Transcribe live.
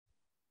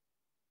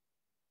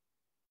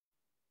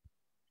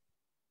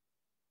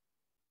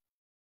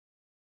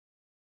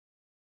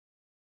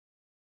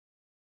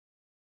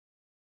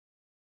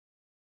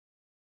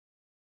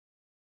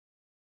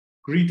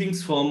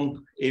Greetings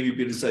from AVP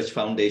Research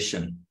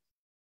Foundation.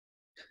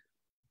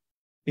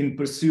 In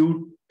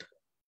pursuit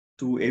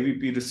to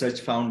AVP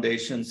Research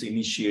Foundation's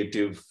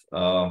initiative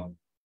to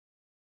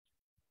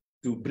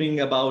bring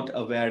about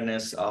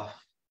awareness of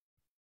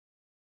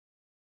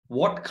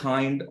what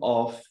kind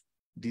of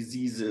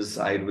diseases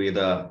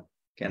Ayurveda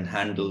can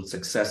handle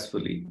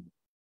successfully,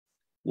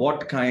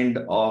 what kind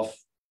of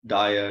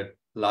diet,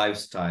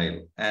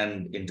 lifestyle,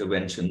 and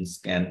interventions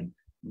can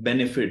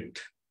benefit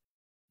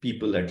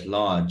people at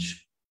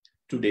large.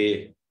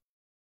 Today,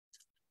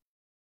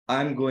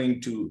 I'm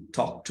going to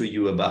talk to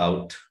you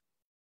about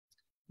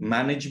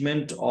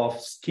management of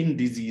skin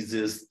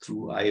diseases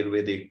through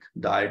Ayurvedic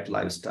diet,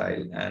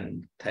 lifestyle,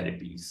 and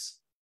therapies.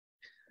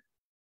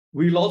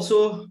 We'll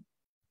also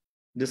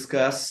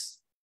discuss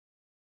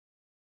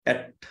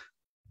at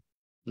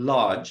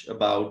large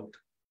about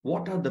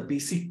what are the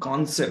basic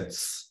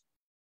concepts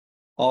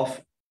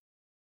of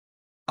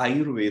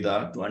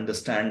Ayurveda to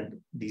understand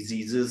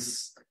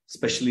diseases,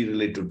 especially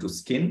related to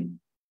skin,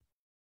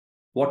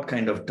 what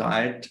kind of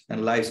diet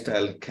and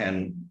lifestyle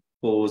can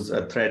pose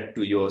a threat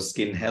to your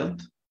skin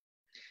health,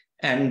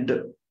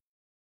 and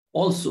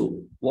also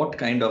what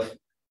kind of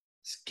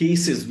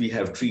cases we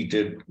have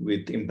treated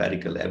with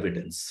empirical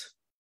evidence.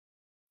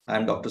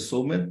 I'm Dr.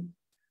 Somit,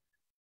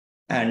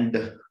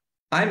 and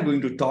I'm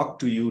going to talk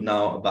to you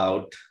now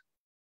about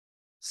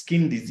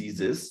skin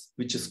diseases,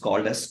 which is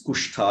called as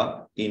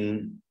Kushtha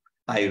in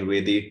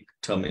Ayurvedic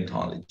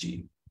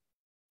terminology.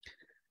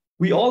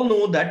 We all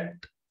know that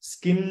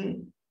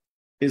skin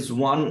is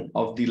one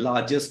of the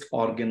largest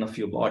organ of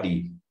your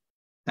body.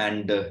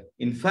 And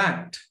in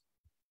fact,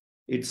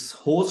 it's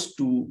host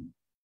to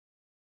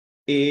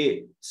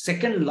a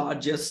second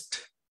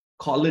largest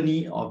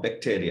colony of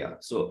bacteria.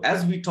 So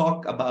as we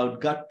talk about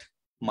gut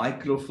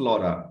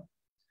microflora,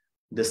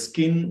 the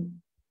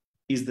skin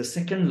is the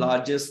second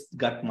largest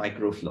gut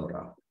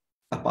microflora,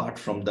 apart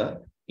from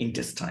the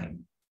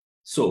intestine.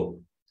 So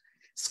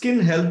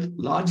skin health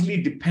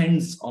largely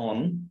depends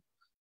on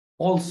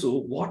also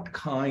what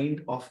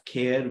kind of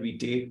care we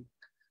take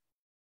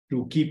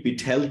to keep it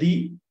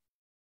healthy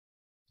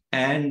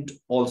and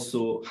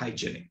also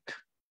hygienic.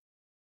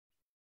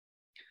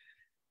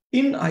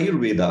 In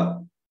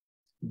Ayurveda,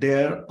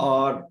 there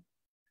are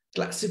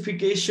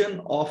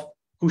classification of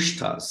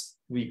kushtas.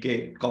 We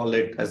can call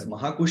it as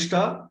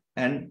Mahakushta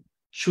and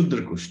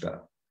Shudra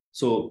Kushta.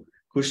 So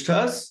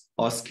kushtas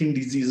are skin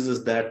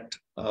diseases that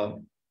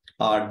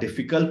are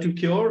difficult to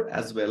cure,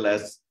 as well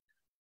as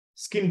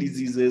skin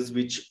diseases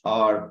which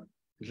are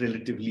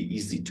relatively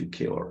easy to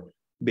cure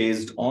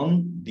based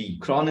on the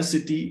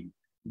chronicity,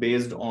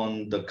 based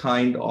on the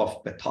kind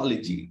of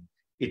pathology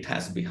it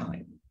has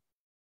behind.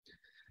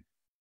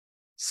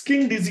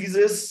 Skin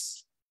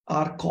diseases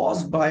are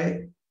caused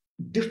by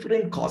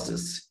different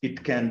causes.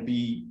 It can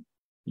be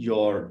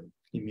your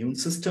immune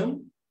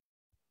system,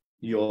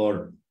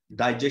 your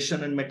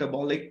digestion and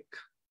metabolic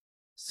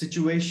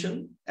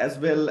situation, as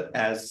well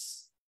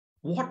as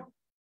what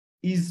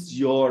is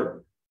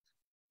your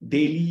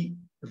daily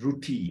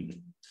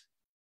routine.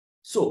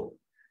 So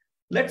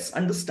let's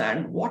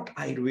understand what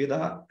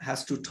Ayurveda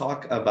has to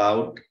talk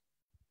about.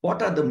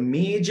 What are the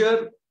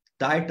major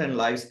diet and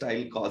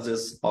lifestyle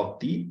causes of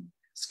the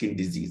skin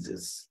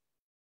diseases?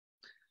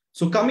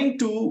 So coming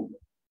to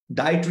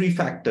dietary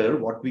factor,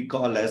 what we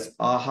call as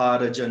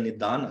Aharaja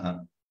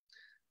Nidana,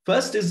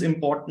 first is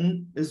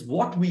important is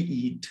what we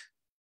eat,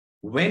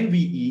 when we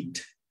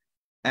eat,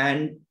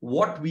 and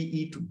what we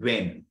eat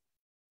when,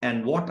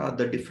 and what are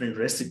the different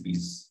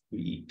recipes we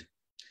eat.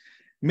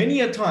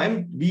 Many a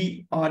time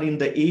we are in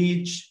the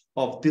age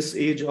of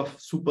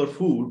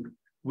superfood,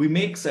 we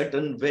make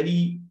certain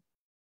very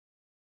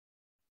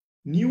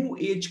new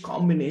age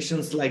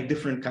combinations like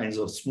different kinds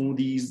of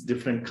smoothies,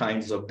 different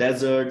kinds of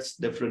desserts,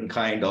 different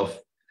kind of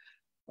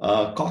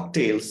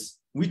cocktails,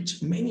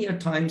 which many a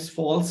times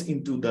falls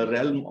into the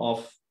realm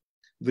of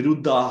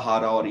Viruddha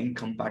Ahara or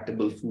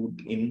incompatible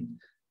food in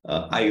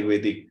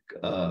Ayurvedic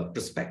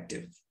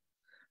perspective.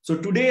 So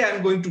today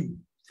I'm going to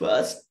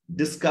first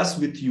discuss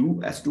with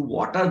you as to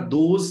what are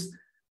those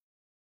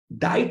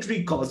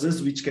dietary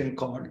causes which can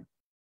cause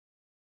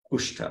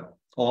Kushtha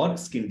or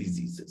skin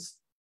diseases.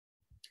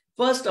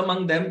 First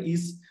among them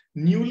is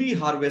newly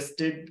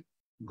harvested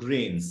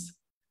grains.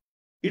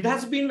 It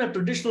has been a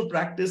traditional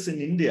practice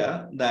in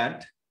India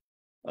that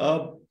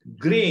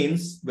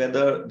grains,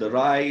 whether the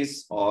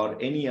rice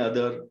or any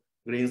other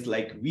grains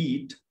like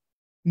wheat,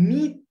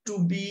 need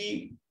to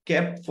be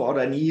kept for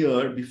an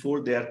year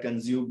before they are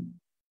consumed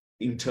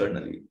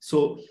internally.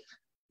 So,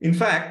 in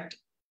fact,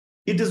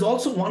 it is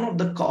also one of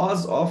the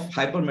cause of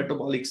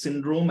hypermetabolic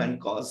syndrome and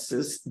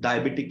causes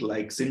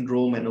diabetic-like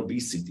syndrome and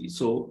obesity.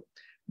 So,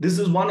 this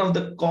is one of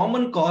the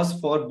common cause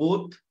for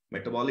both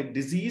metabolic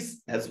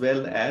disease as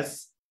well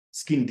as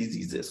skin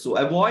diseases. So,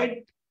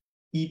 avoid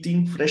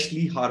eating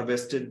freshly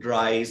harvested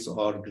rice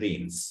or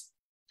grains.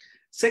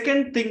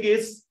 Second thing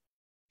is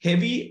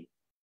heavy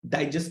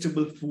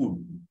digestible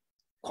food.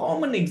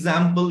 Common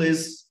example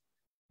is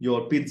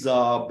your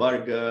pizza,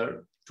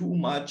 burger, too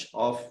much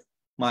of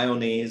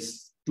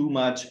mayonnaise, too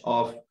much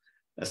of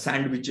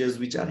sandwiches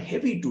which are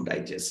heavy to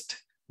digest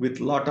with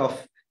a lot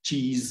of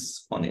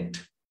cheese on it.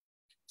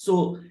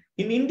 So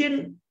in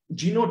Indian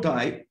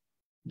genotype,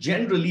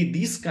 generally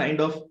these kind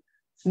of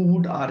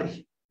food are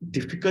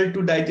difficult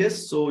to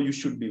digest. So you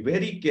should be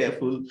very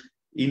careful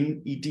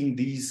in eating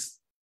these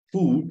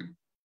food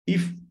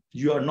if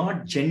you are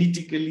not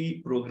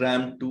genetically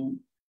programmed to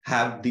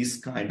have this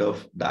kind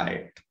of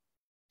diet.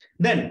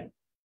 Then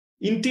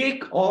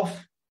intake of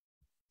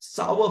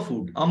sour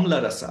food,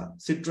 amla rasa,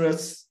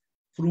 citrus,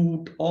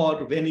 fruit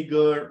or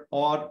vinegar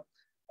or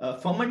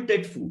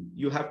fermented food.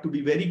 You have to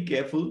be very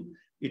careful.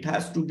 It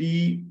has to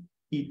be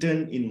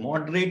eaten in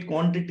moderate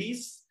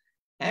quantities.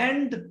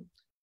 And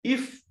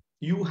if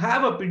you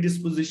have a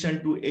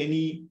predisposition to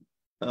any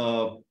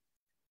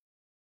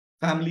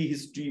family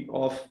history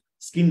of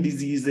skin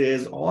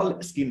diseases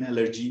or skin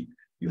allergy,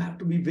 you have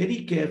to be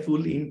very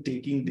careful in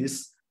taking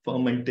this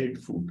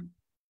fermented food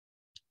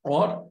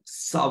or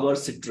sour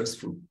citrus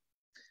fruit.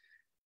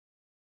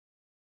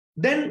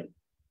 Then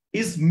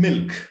is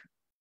milk.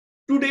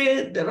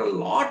 Today, there are a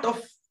lot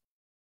of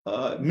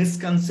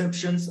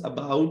misconceptions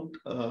about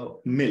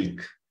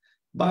milk.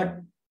 But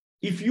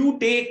if you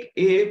take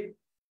a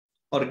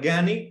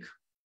organic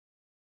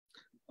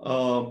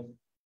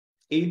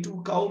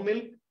A2 cow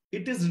milk,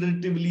 it is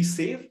relatively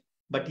safe.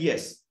 But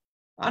yes,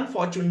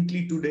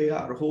 unfortunately, today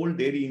our whole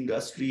dairy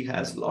industry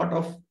has a lot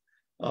of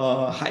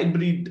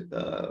hybrid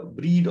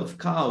breed of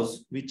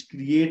cows, which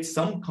creates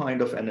some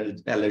kind of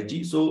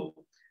allergy. So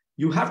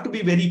you have to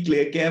be very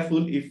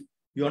careful if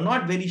you're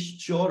not very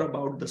sure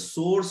about the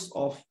source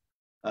of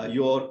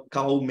your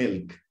cow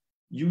milk.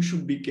 You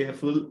should be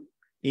careful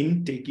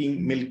in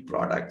taking milk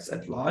products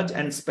at large,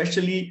 and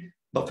especially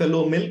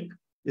buffalo milk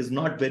is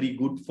not very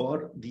good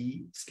for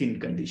the skin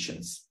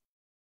conditions.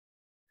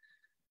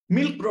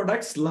 Milk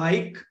products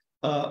like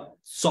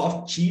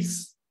soft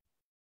cheese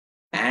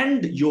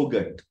and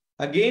yogurt.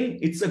 Again,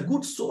 it's a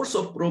good source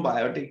of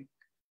probiotic,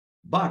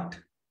 but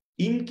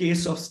in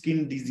case of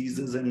skin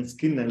diseases and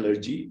skin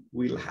allergy,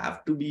 we'll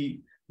have to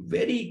be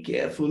very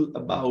careful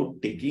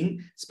about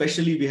taking,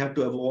 especially we have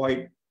to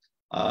avoid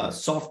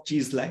soft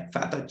cheese like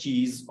feta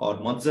cheese or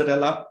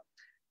mozzarella,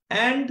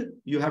 and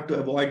you have to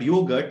avoid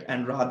yogurt,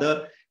 and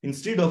rather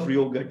instead of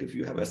yogurt, if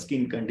you have a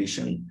skin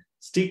condition,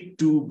 stick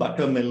to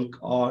buttermilk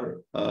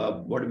or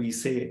what we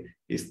say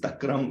is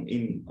takram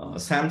in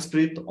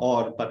Sanskrit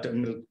or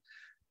buttermilk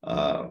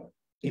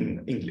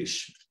in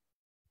English.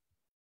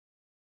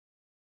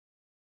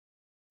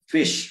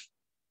 Fish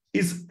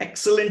is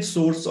excellent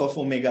source of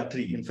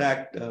omega-3. In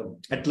fact,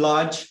 at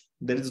large,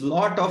 there is a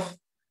lot of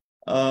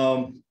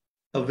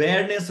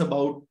awareness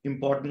about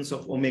importance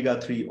of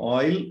omega-3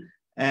 oil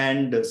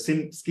and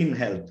skin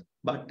health.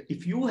 But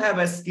if you have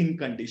a skin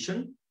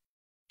condition,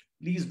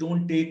 please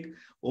don't take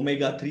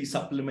omega-3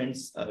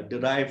 supplements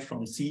derived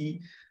from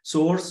sea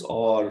source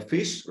or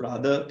fish,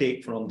 rather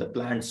take from the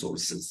plant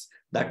sources.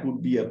 That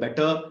would be a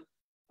better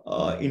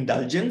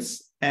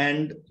indulgence.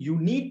 And you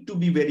need to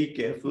be very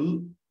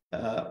careful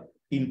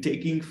in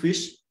taking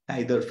fish,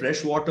 either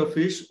freshwater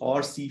fish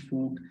or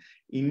seafood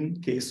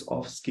in case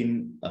of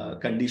skin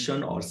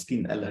condition or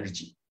skin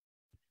allergy.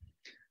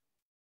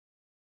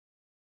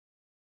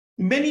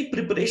 Many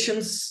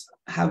preparations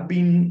have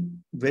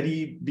been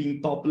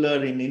being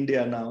popular in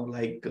India now,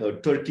 like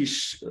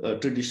Turkish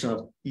tradition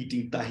of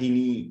eating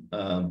tahini.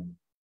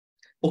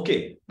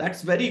 Okay,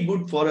 that's very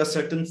good for a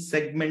certain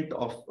segment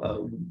of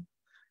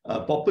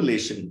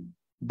population.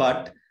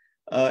 But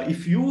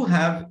if you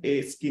have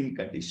a skin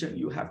condition,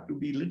 you have to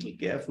be a little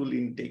careful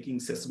in taking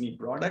sesame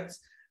products,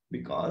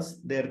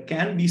 because there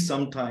can be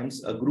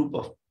sometimes a group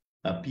of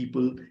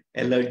people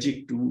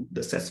allergic to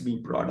the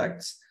sesame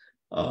products.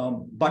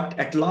 But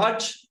at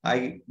large,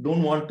 I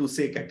don't want to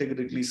say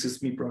categorically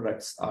sesame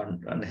products are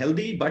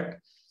unhealthy, but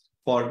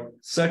for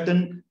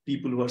certain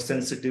people who are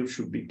sensitive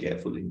should be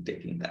careful in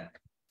taking that.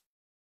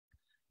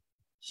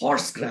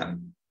 Horse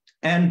gram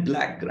and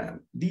black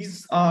gram.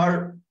 These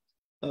are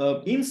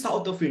in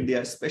south of India,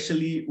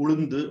 especially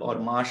urund or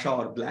masha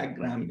or black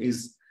gram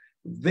is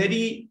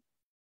very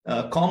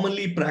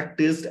commonly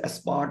practiced as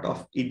part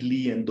of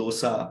idli and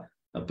dosa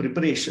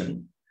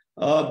preparation.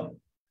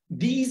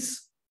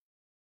 These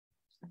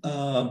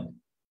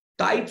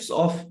types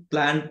of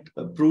plant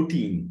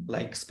protein,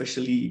 like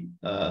especially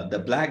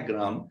the black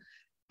gram,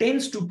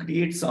 tends to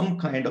create some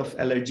kind of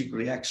allergic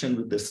reaction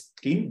with the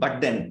skin.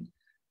 But then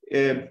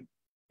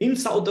in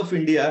south of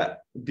India,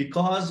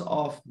 because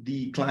of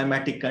the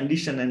climatic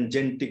condition and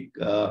genetic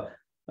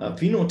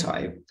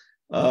phenotype,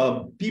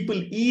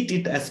 people eat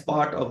it as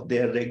part of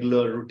their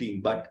regular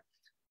routine. But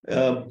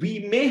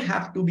we may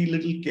have to be a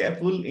little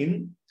careful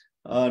in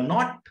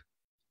not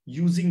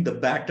using the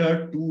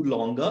batter too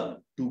longer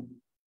to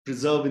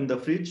preserve in the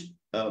fridge.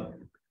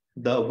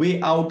 The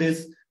way out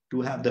is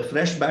to have the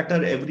fresh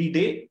batter every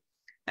day,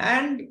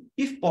 and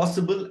if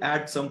possible,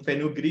 add some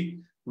fenugreek,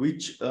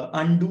 which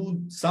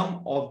undo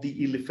some of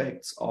the ill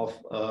effects of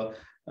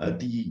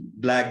the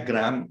black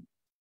gram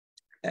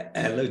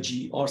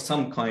allergy or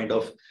some kind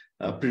of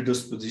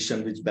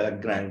predisposition which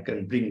black gram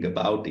can bring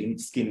about in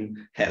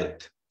skin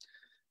health.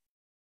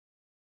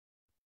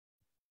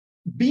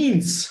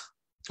 Beans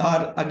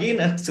are again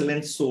an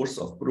excellent source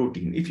of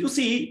protein. If you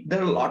see,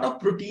 there are a lot of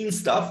protein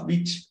stuff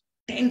which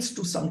tends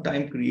to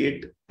sometimes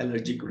create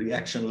allergic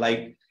reaction,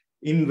 like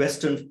in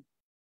Western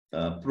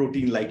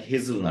protein like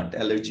hazelnut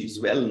allergy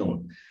is well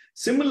known.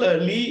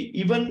 Similarly,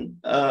 even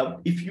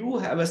if you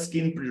have a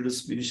skin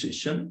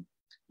predisposition,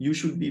 you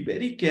should be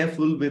very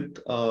careful with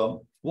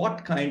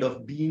what kind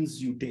of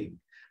beans you take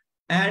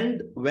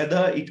and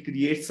whether it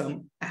creates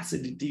some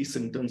acidity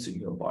symptoms in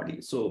your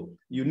body. So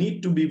you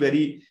need to be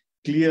very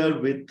clear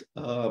with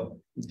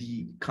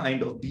the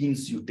kind of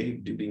beans you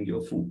take during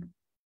your food.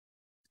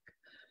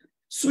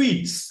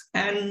 Sweets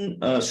and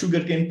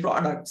sugarcane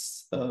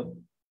products.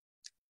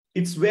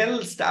 It's well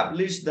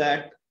established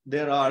that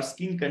there are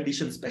skin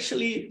conditions,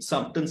 especially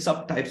certain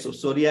subtypes of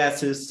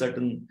psoriasis,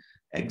 certain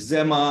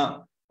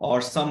eczema, or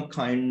some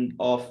kind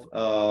of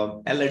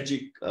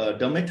allergic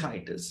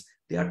dermatitis.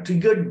 They are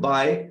triggered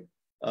by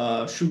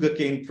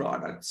sugarcane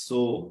products.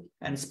 So,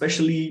 and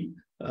especially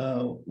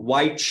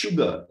white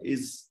sugar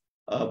is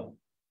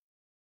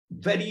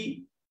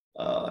very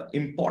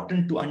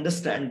important to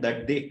understand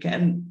that they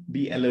can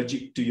be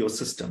allergic to your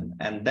system.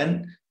 And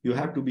then you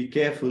have to be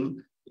careful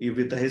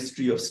with a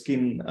history of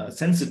skin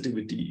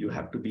sensitivity. You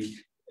have to be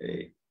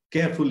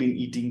careful in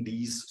eating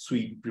these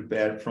sweet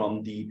prepared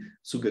from the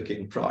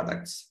sugarcane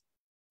products.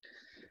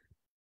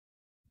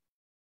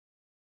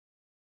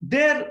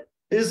 There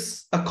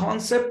is a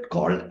concept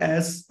called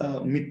as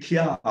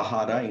mithya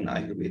ahara in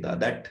Ayurveda,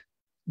 that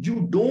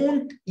you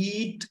don't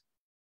eat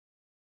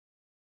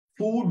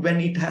food when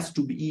it has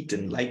to be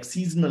eaten, like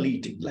seasonal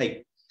eating.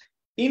 Like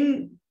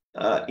in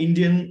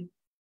Indian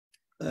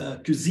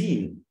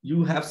cuisine,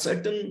 you have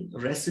certain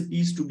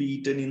recipes to be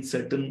eaten in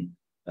certain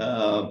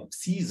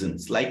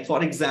seasons. Like,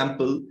 for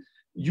example,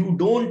 you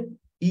don't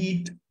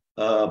eat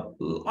a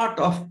lot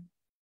of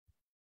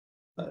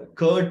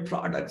curd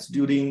products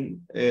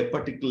during a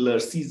particular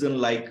season,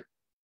 like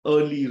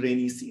early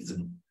rainy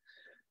season,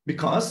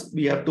 because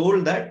we are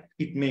told that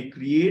it may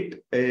create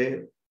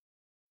a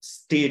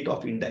state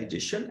of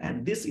indigestion,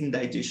 and this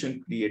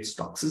indigestion creates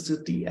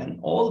toxicity, and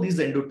all these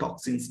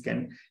endotoxins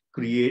can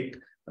create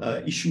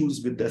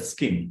issues with the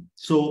skin.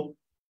 So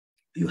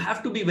you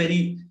have to be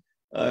very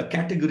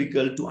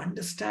categorical to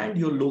understand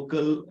your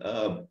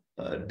local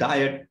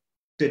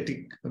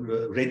dietetic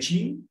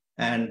regime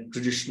and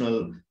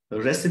traditional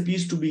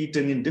recipes to be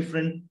eaten in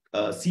different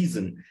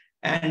season.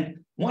 And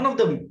one of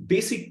the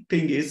basic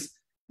thing is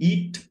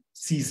eat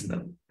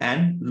seasonal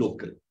and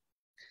local.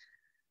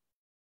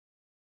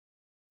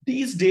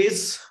 These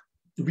days,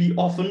 we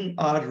often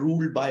are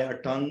ruled by our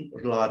tongue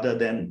rather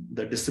than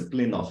the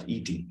discipline of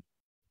eating.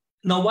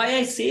 Now, why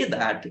I say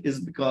that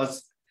is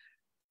because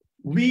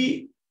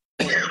we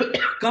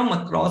come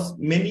across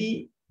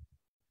many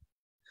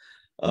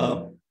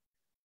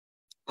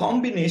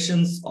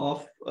combinations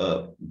of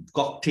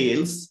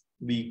cocktails.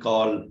 We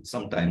call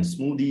sometimes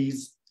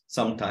smoothies,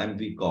 sometimes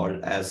we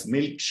call as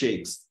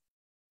milkshakes.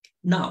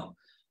 Now,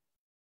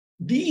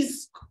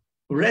 these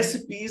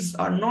recipes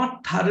are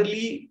not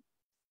thoroughly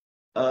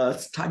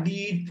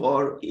studied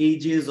for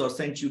ages or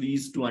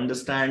centuries to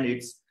understand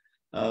its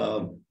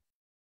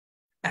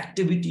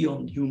activity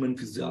on human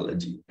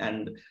physiology.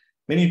 And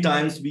many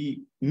times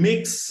we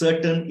mix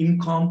certain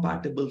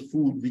incompatible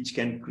food which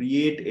can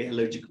create an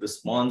allergic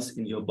response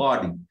in your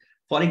body.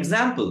 For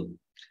example,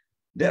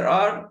 there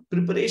are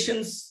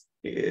preparations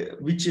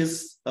which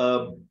is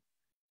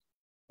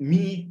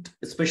meat,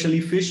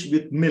 especially fish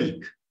with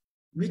milk,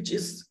 which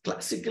is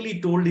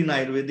classically told in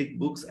Ayurvedic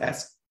books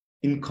as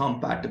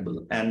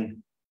incompatible. And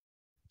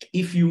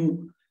if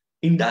you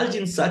indulge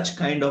in such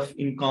kind of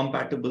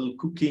incompatible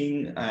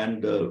cooking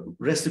and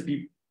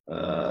recipe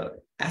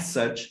as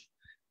such,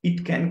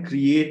 it can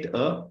create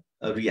a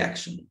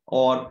reaction.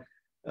 Or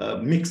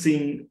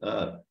mixing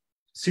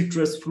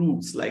citrus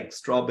fruits like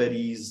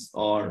strawberries,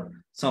 or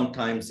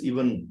sometimes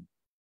even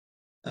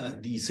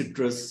the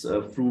citrus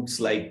fruits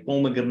like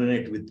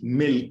pomegranate with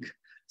milk.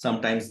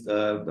 Sometimes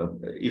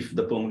if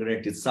the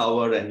pomegranate is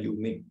sour and you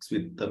mix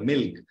with the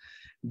milk,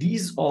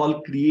 these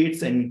all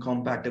creates an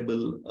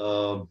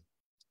incompatible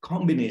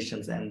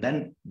combinations, and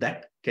then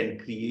that can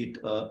create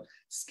a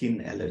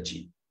skin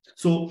allergy.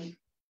 So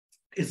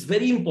it's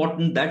very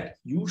important that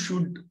you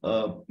should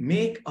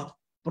make a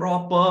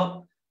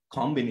proper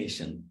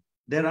combination.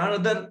 There are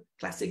other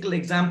classical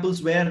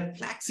examples where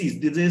flax seeds,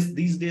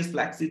 these days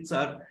flax seeds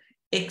are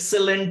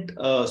excellent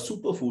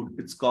superfood.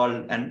 It's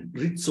called, and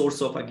rich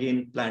source of,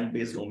 again,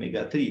 plant-based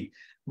omega-3.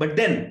 But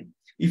then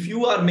if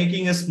you are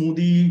making a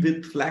smoothie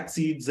with flax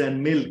seeds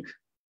and milk,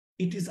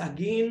 it is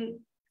again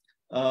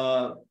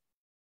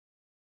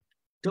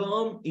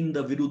term in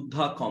the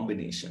Viruddha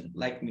combination,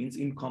 like means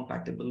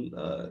incompatible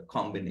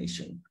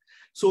combination.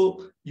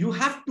 So you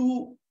have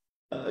to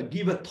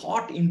give a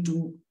thought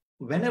into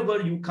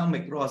whenever you come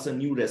across a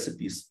new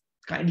recipes,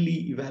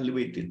 kindly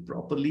evaluate it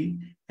properly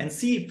and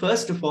see,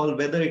 first of all,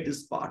 whether it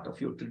is part of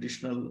your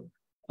traditional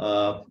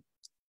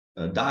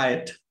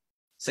diet.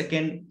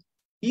 Second,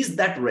 is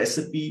that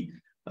recipe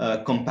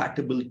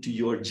compatible to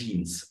your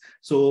genes?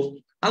 So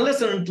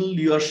unless and until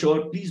you are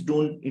sure, please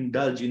don't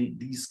indulge in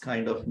these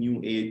kind of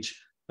new age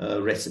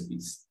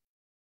recipes.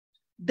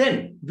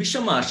 Then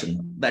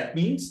Vishamashana, that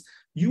means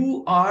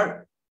you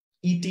are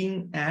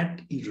eating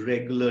at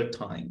irregular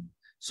time.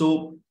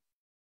 So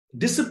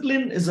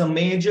discipline is a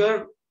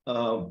major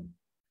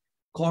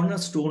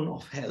cornerstone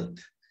of health,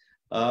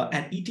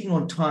 and eating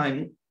on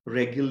time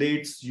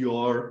regulates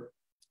your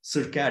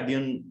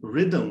circadian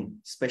rhythm,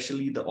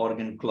 especially the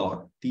organ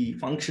clock. The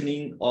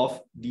functioning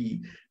of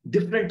the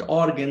different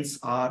organs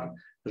are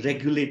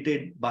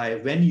regulated by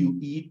when you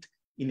eat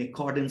in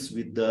accordance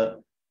with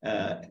the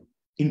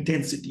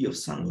intensity of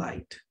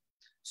sunlight.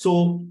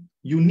 So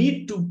you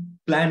need to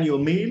plan your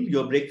meal,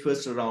 your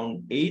breakfast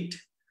around 8,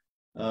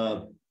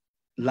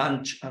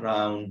 lunch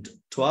around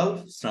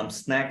 12, some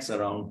snacks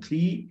around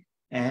 3,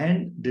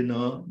 and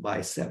dinner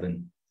by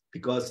 7,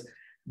 because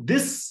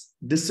this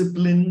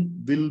discipline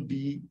will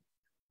be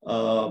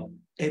a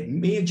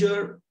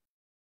major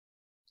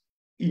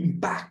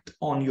impact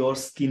on your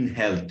skin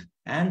health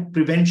and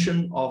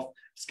prevention of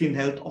skin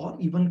health, or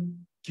even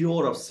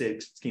cure of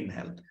skin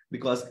health,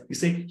 because we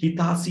say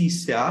hitasi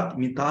syat,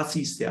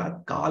 mitasi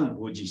syat, kal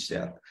bhoji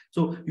syat.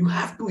 So you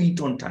have to eat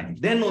on time.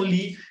 Then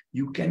only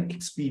you can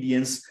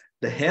experience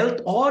the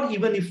health, or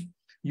even if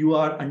you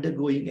are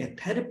undergoing a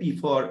therapy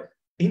for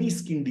any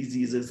skin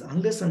diseases,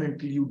 unless and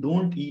until you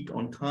don't eat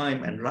on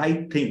time and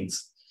right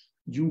things,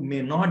 you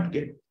may not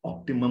get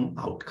optimum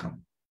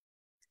outcome.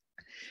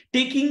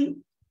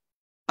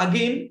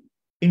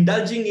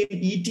 Indulging in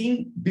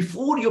eating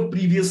before your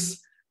previous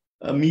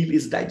meal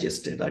is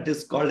digested. That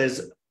is called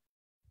as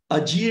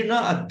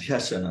ajirna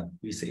adhyasana,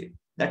 we say.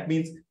 That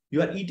means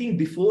you are eating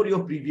before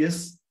your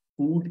previous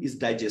food is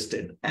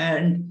digested.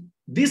 And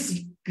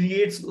this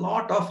creates a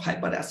lot of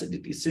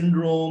hyperacidity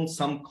syndrome,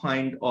 some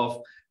kind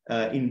of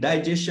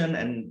indigestion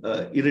and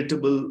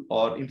irritable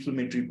or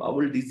inflammatory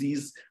bowel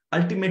disease,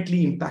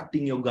 ultimately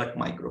impacting your gut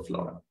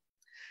microflora.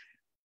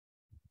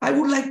 I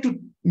would like to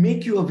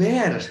make you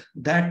aware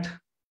that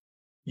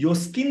your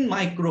skin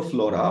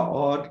microflora,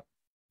 or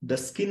the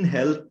skin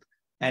health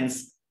and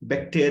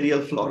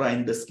bacterial flora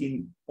in the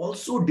skin,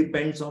 also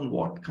depends on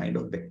what kind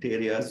of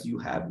bacteria you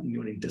have in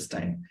your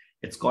intestine.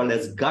 It's called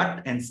as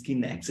gut and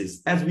skin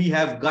axis. As we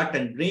have gut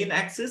and brain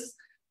axis,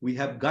 we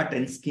have gut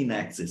and skin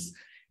axis.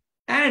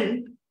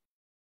 And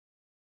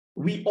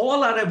we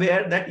all are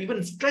aware that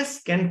even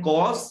stress can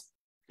cause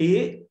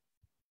a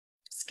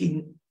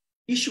skin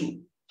issue.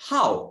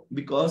 How?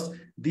 Because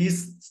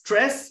this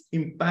stress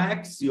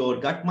impacts your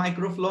gut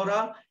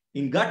microflora.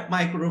 In gut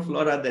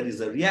microflora, there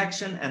is a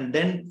reaction, and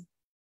then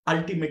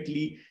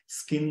ultimately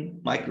skin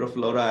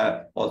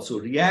microflora also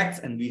reacts,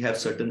 and we have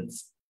certain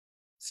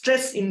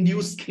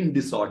stress-induced skin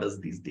disorders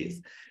these days.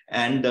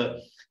 And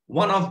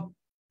one of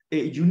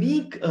a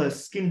unique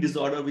skin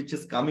disorder which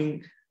is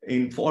coming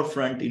in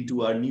forefront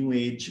into our new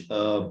age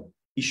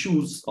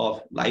issues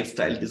of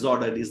lifestyle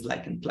disorder is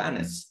lichen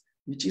planus,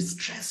 which is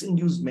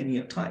stress-induced many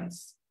a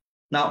times.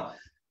 Now,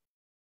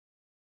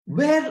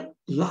 where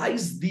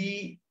lies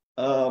the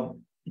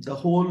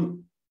whole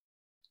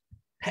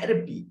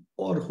therapy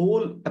or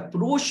whole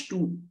approach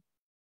to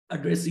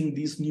addressing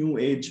these new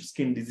age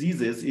skin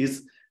diseases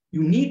is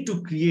you need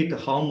to create a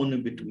harmony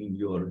between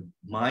your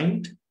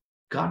mind,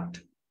 gut,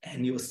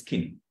 and your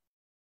skin.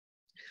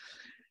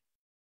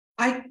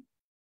 I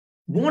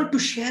want to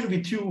share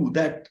with you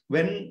that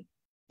when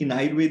in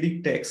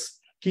Ayurvedic texts,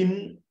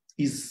 skin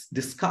is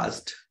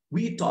discussed,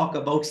 we talk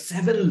about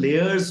 7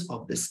 layers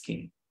of the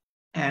skin.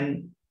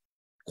 And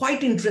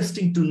quite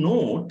interesting to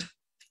note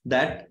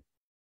that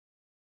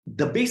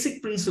the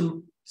basic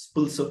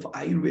principles of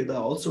Ayurveda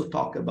also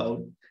talk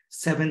about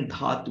 7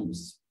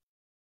 dhatus.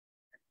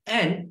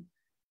 And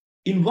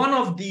in one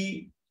of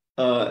the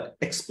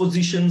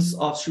expositions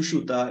of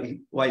Sushruta,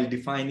 while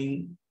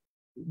defining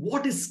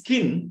what is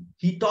skin,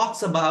 he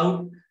talks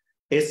about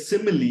a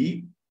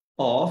simile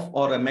of,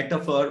 or a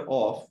metaphor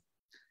of,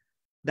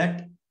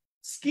 that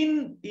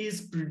skin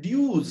is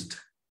produced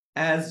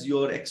as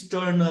your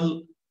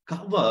external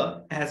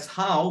cover, as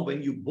how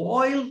when you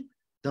boil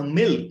the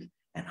milk,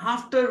 and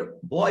after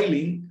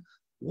boiling,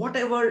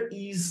 whatever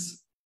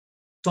is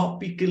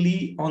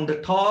topically on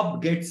the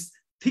top gets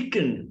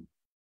thickened.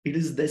 It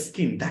is the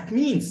skin. That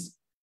means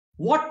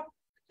what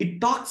it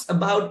talks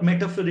about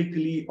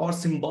metaphorically or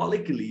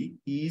symbolically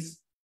is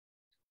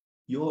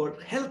your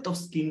health of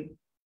skin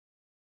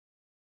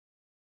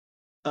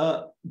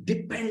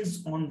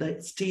depends on the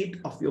state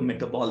of your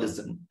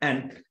metabolism.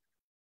 And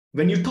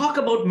when you talk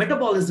about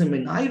metabolism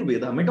in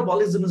Ayurveda,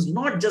 metabolism is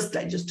not just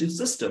digestive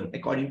system.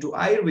 According to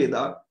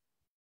Ayurveda,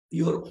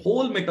 your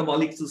whole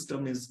metabolic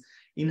system is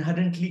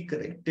inherently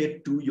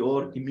connected to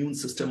your immune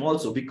system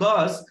also,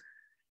 because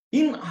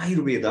in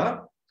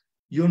Ayurveda,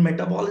 your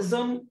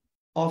metabolism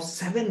of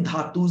 7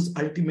 dhatus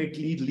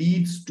ultimately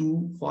leads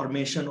to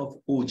formation of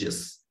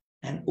ojas.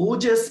 And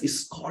ojas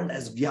is called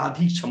as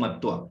vyadhi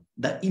kshamatva,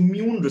 the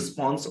immune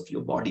response of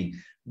your body,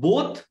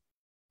 both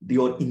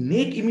your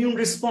innate immune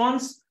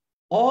response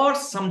or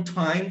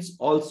sometimes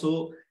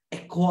also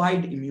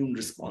acquired immune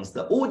response.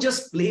 The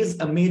ojas plays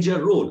a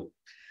major role.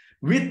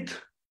 With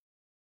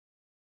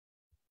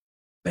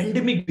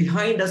pandemic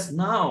behind us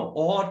now,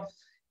 or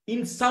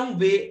in some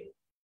way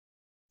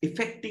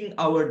affecting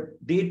our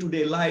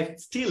day-to-day life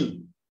still.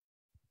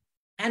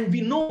 And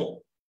we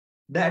know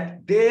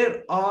that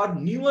there are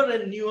newer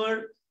and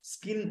newer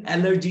skin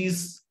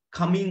allergies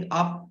coming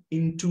up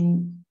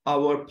into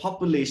our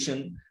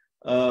population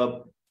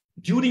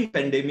during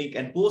pandemic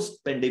and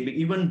post-pandemic,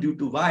 even due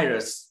to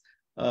virus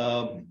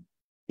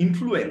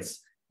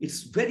influence.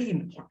 It's very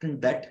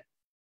important that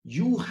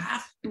you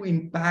have to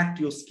impact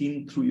your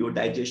skin through your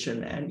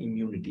digestion and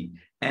immunity.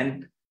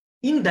 And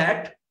in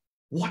that,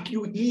 what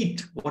you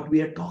eat, what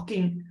we are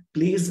talking,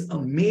 plays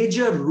a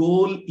major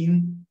role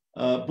in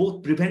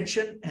both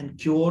prevention and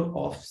cure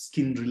of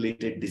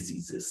skin-related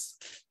diseases.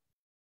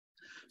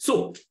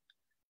 So,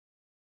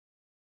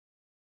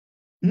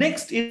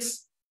 next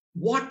is,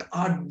 what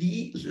are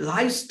the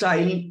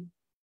lifestyle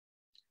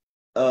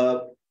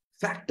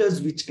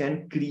factors which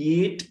can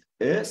create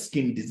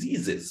skin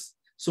diseases?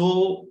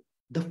 So,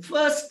 the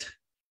first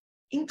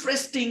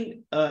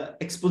interesting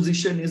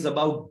exposition is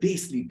about day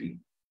sleeping.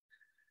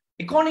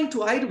 According to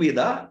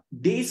Ayurveda,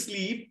 day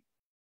sleep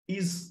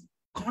is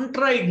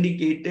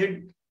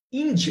contraindicated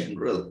in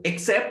general,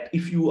 except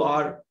if you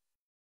are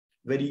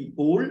very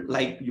old,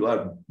 like you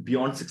are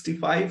beyond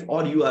 65,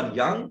 or you are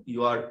young,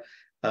 you are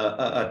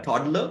a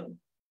toddler,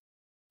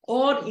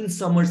 or in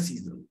summer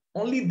season.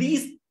 Only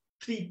these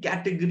three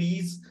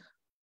categories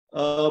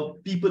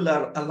people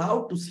are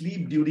allowed to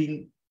sleep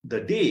during the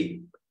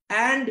day.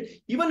 And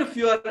even if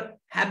you are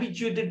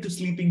habituated to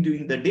sleeping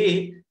during the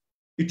day,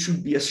 it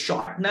should be a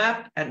short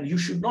nap, and you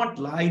should not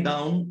lie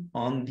down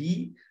on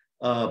the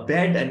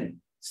bed and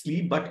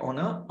sleep, but on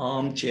an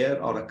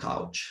armchair or a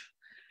couch.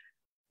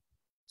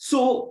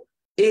 So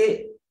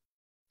a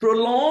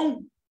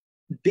prolonged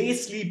day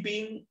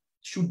sleeping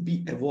should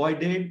be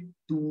avoided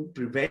to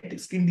prevent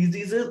skin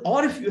diseases,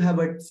 or if you have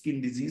a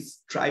skin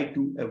disease, try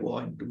to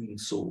avoid doing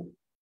so.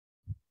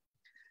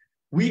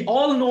 We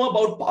all know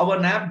about power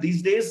nap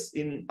these days.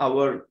 In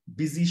our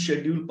busy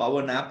schedule,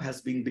 power nap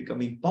has been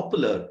becoming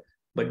popular,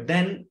 but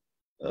then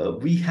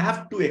we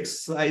have to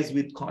exercise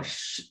with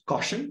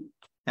caution,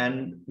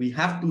 and we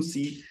have to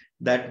see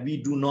that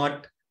we do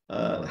not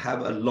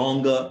have a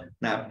longer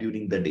nap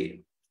during the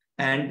day.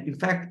 And in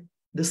fact,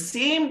 the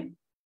same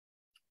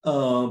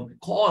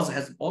cause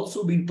has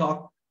also been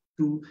talked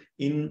to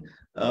in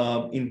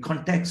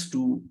context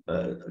to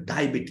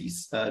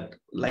diabetes,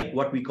 like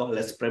what we call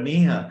as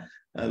prameha,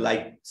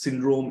 like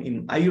syndrome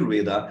in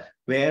Ayurveda,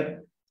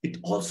 where it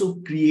also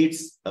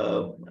creates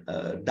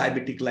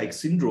diabetic-like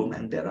syndrome.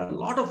 And there are a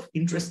lot of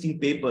interesting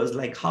papers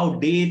like how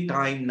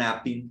daytime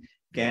napping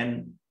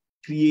can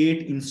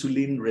create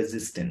insulin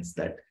resistance,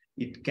 that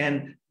it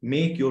can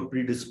make your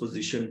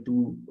predisposition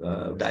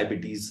to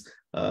diabetes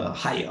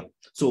higher.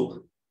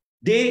 So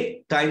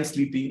daytime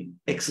sleeping,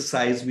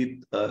 exercise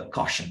with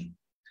caution.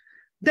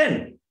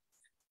 Then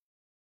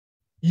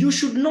you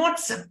should not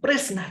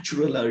suppress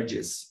natural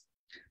urges.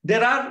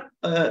 There are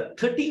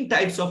 13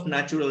 types of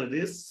natural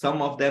urges.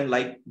 Some of them,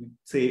 like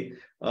say,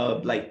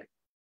 like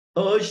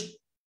urge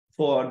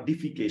for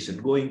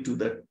defecation, going to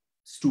the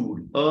stool,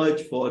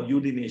 urge for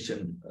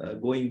urination,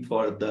 going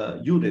for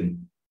the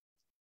urine.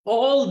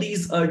 All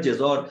these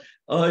urges, or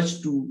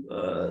urge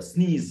to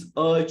sneeze,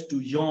 urge to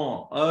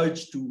yawn,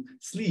 urge to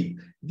sleep,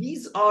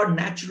 these are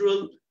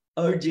natural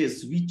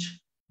urges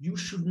which you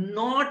should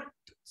not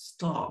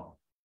stop.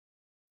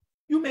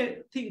 You may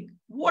think,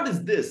 what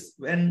is this?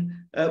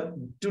 When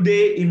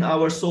today in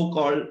our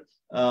so-called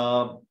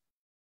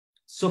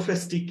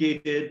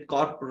sophisticated,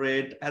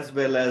 corporate, as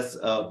well as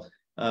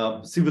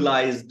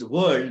civilized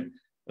world,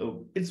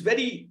 it's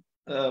very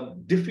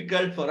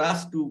difficult for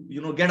us to,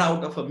 get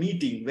out of a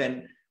meeting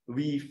when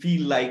we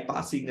feel like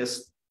passing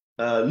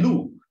a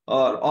loo,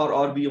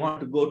 or we want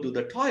to go to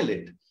the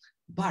toilet.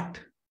 But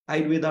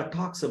Ayurveda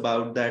talks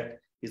about that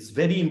it's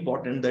very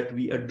important that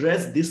we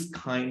address this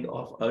kind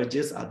of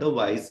urges.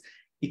 Otherwise,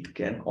 it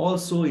can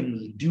also,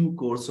 in due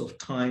course of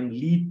time,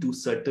 lead to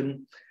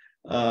certain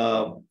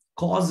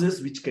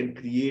causes which can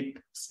create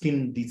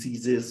skin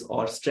diseases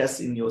or stress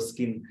in your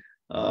skin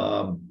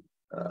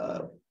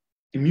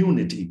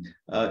immunity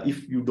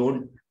if you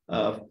don't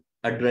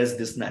address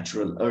this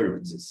natural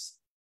urges.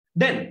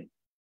 Then,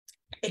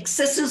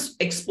 excessive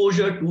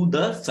exposure to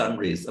the sun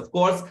rays. Of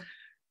course,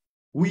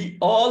 we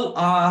all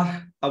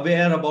are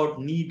aware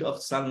about need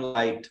of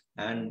sunlight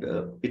and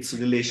its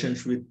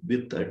relationship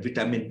with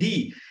vitamin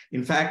D.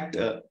 In fact,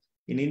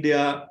 in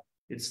India,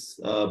 it's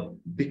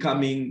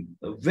becoming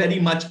very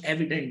much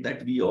evident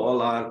that we all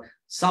are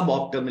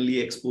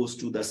suboptimally exposed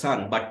to the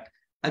sun. But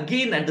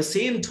again, at the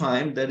same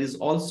time, there is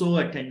also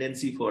a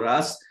tendency for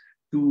us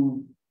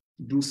to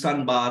do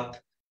sun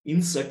bath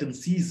in certain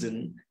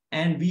season,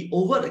 and we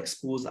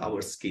overexpose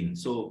our skin.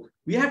 So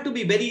we have to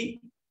be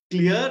very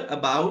clear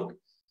about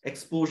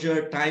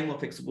exposure, time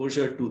of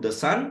exposure to the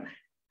sun.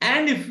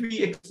 And if we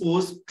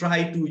expose,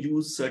 try to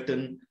use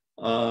certain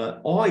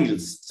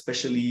oils,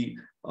 especially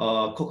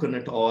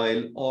coconut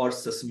oil or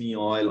sesame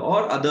oil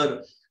or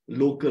other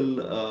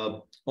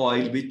local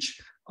oil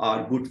which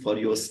are good for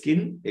your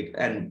skin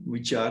and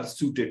which are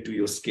suited to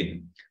your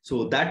skin.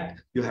 So that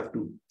you have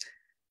to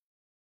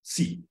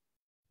see.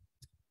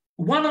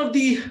 One of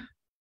the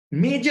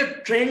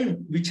major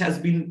trend which has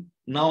been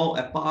now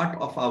a part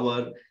of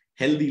our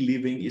healthy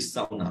living is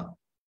sauna,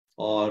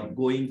 or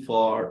going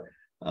for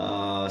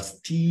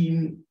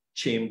steam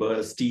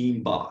chamber,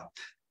 steam bath.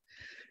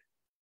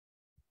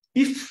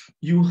 If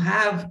you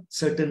have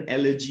certain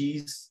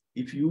allergies,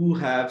 if you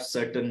have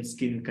certain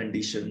skin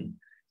condition,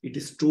 it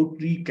is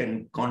totally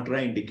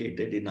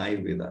contraindicated in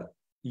Ayurveda.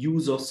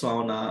 Use of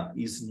sauna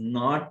is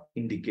not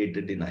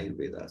indicated in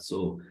Ayurveda.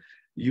 So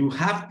you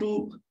have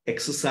to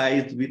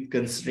exercise with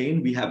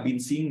constraint. We have been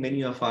seeing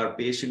many of our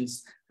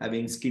patients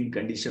having skin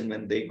condition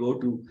when they go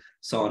to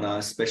sauna,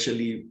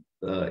 especially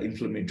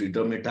inflammatory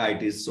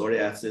dermatitis,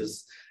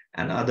 psoriasis,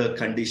 and other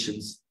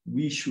conditions.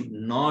 We should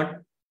not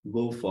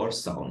go for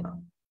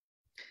sauna.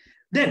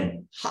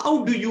 Then,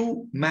 how do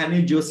you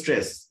manage your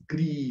stress,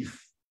 grief,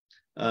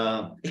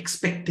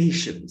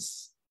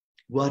 expectations,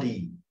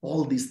 worry,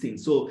 all these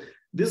things? So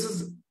this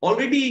is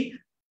already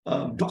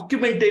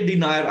documented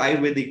in our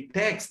Ayurvedic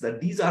text that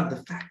these are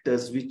the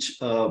factors which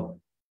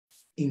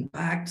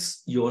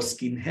impacts your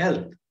skin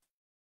health.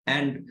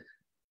 And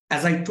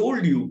as I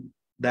told you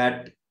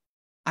that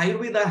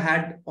Ayurveda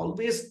had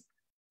always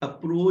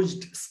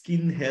approached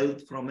skin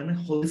health from a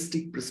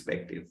holistic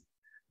perspective,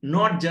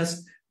 not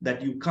just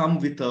that you come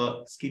with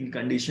a skin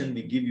condition,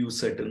 we give you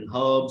certain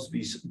herbs,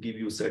 we give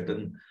you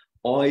certain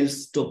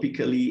oils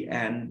topically,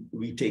 and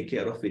we take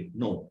care of it.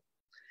 No.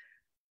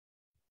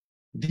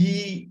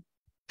 The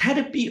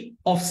therapy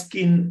of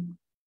skin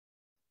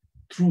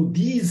through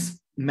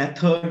these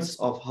methods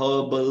of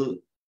herbal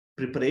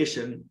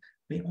preparation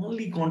may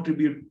only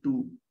contribute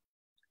to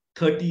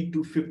 30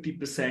 to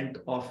 50%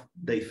 of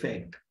the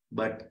effect,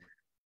 but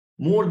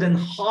more than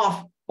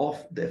half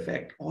of the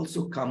effect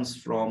also comes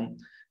from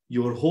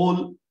your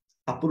whole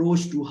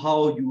approach to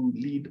how you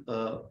lead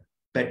a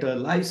better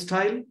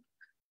lifestyle,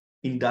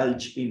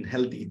 indulge in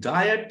healthy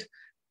diet,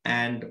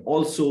 and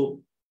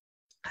also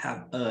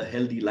have a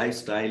healthy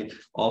lifestyle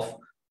of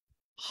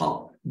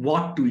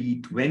what to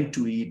eat, when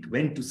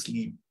to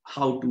sleep,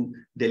 how to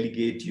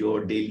delegate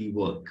your daily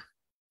work.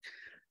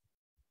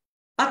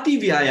 Ati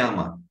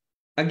Vyayama.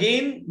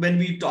 Again, when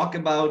we talk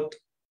about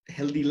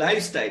healthy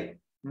lifestyle,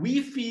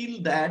 we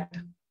feel that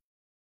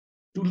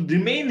to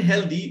remain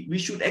healthy, we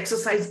should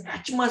exercise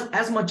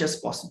as much as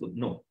possible.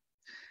 No.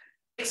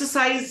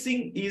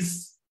 Exercising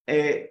is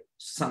a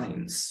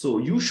science. So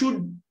you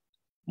should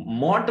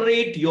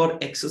moderate your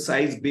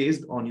exercise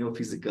based on your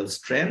physical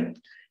strength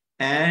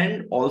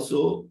and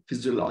also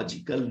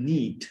physiological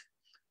need.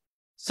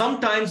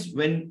 Sometimes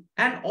when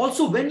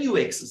you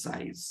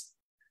exercise,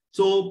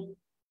 so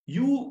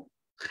you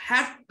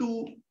have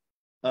to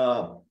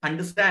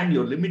understand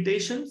your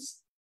limitations.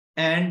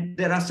 And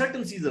there are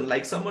certain seasons,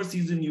 like summer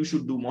season, you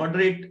should do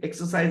moderate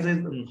exercises,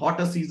 and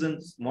hotter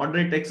seasons,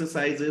 moderate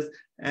exercises.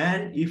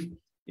 And if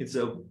it's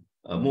a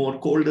more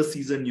colder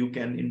season, you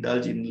can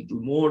indulge in a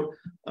little more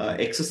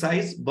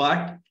exercise,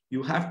 but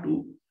you have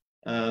to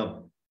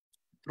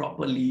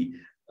properly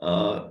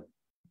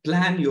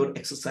plan your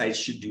exercise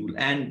schedule.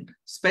 And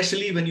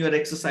especially when your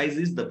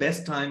exercises, the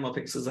best time of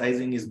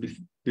exercising is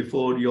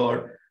before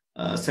your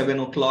 7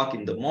 o'clock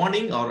in the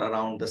morning or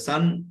around the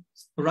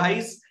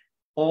sunrise,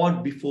 or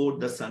before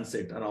the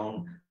sunset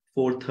around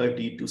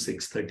 4:30 to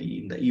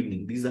 6:30 in the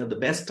evening. These are the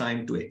best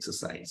time to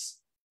exercise.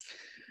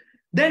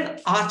 Then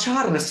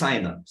achar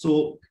rasayana.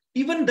 So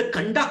even the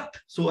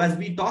conduct. So as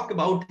we talk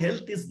about,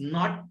 health is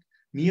not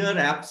mere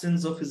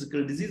absence of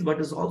physical disease, but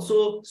is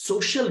also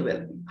social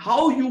well-being.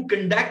 How you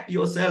conduct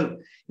yourself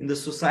in the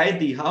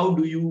society, how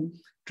do you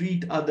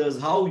treat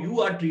others, how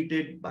you are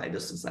treated by the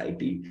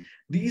society.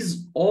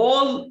 These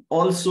all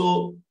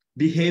also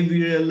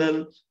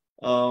behavioral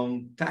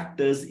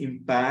factors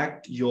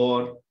impact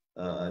your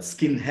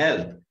skin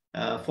health.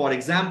 For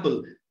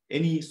example,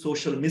 any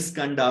social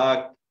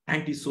misconduct,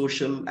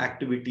 antisocial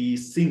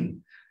activities,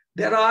 sin.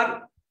 There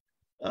are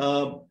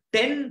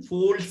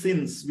 10-fold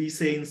sins. We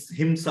say in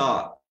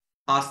himsa,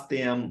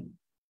 asteyam,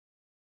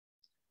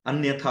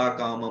 anyatha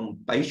kamam,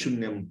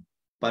 paishunyam,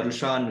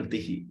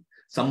 parushanritihi,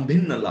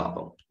 sambhinna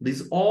labham.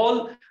 These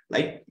all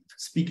like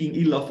speaking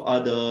ill of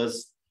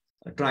others,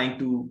 trying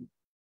to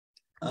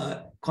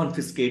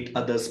confiscate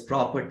others'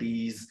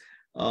 properties,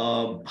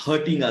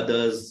 hurting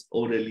others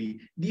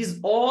orally. These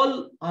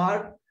all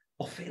are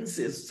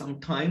offenses,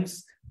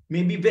 sometimes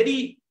may be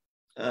very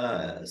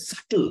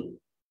subtle,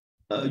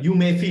 you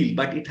may feel,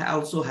 but it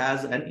also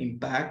has an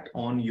impact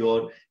on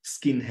your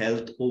skin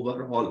health,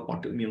 overall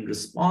autoimmune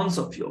response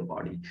of your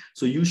body.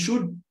 So you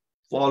should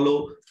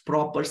follow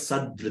proper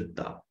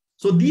sadvritta.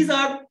 So these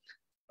are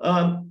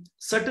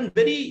certain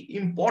very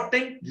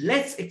important,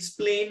 let's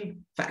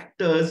explain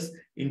factors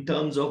in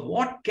terms of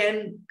what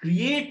can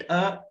create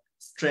a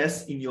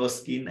stress in your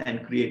skin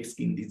and create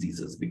skin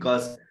diseases.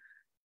 Because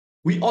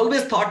we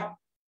always thought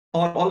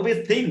or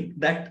always think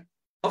that,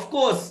 of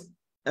course,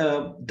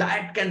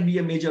 diet can be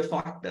a major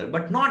factor,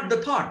 but not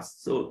the thoughts.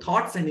 So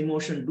thoughts and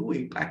emotion do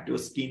impact your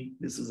skin.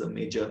 This is a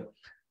major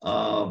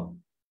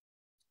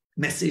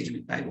message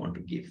I want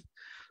to give.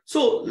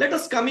 So let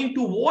us coming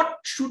to what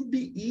should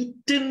be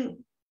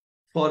eaten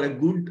for a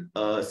good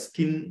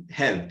skin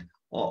health,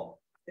 or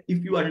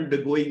if you are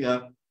undergoing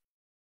a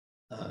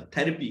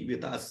therapy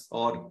with us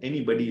or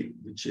anybody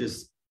which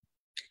is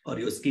or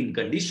your skin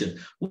condition,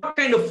 what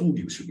kind of food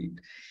you should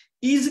eat.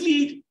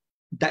 Easily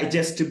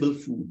digestible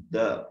food,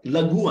 the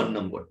lagu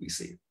annam, what we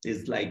say,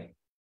 is like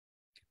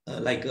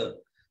a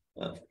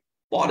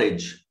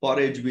porridge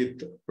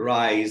with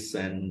rice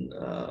and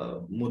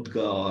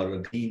mudga or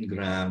green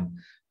gram,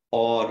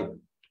 or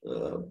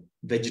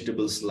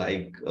vegetables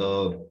like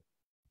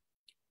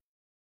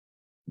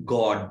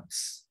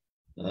gourds,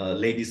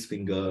 lady's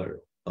finger,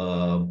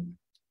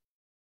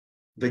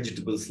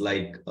 vegetables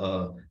like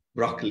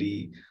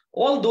broccoli.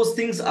 All those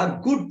things are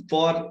good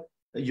for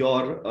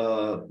your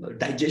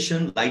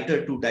digestion,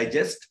 lighter to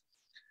digest.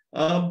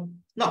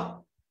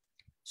 Now,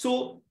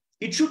 so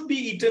it should be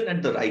eaten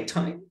at the right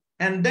time.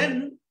 And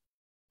then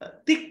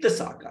thick the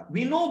saga.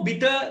 We know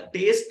bitter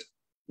taste.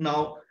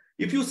 Now,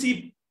 if you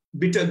see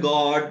bitter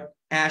gourd,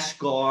 ash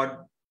gourd,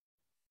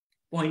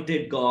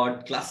 pointed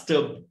gourd,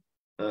 cluster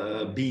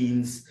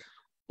beans,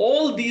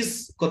 all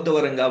these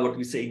kottavaranga, what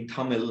we say in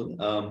Tamil,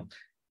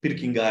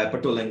 pirkingai,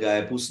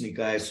 patolangai,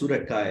 pusnikai,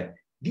 surakai,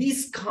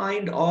 these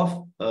kind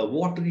of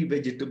watery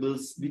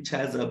vegetables which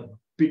has a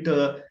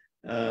bitter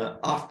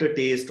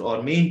aftertaste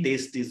or main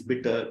taste is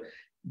bitter,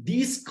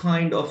 these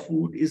kind of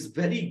food is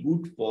very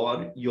good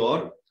for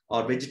your,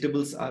 or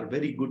vegetables are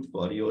very good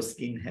for your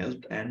skin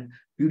health and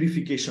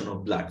purification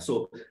of blood.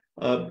 So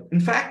in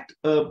fact,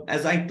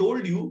 as I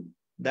told you,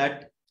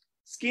 that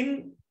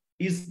skin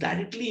is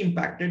directly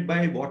impacted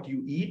by what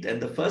you eat, and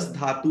the first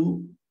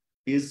dhatu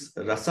is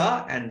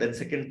rasa, and then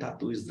second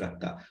dhatu is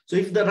rakta. So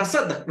if the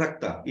rasa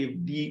rakta, if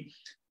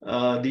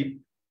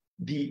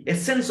the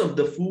essence of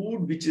the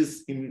food which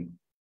is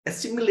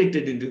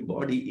assimilated into your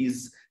body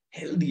is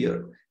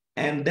healthier,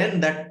 and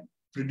then that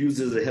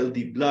produces a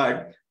healthy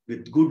blood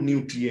with good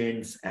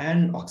nutrients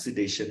and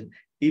oxidation,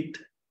 it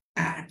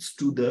adds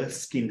to the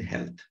skin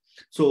health.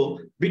 So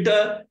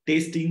bitter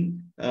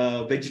tasting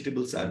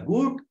vegetables are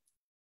good.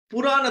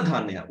 Purana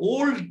dhanya,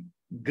 old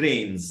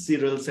grains,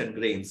 cereals and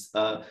grains,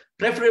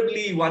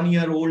 preferably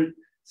 1-year-old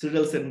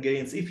cereals and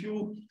grains. If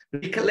you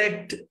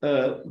recollect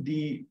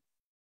the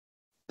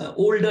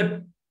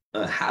older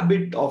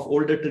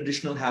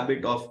traditional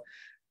habit of,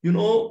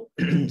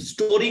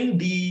 storing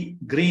the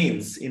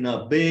grains in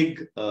a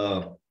big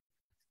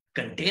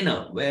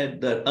container, where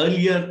the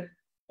earlier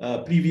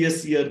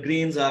previous year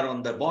grains are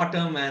on the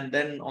bottom, and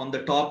then on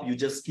the top you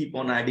just keep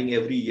on adding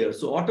every year.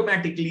 So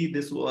automatically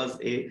this was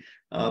a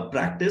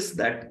practice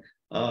that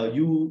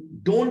you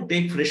don't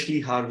take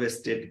freshly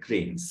harvested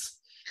grains.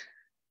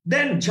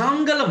 Then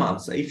jangala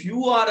mamsa, if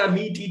you are a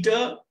meat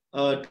eater,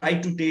 try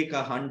to take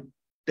a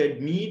hunted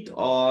meat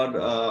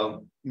or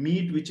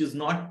meat which is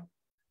not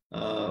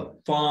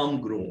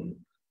farm grown,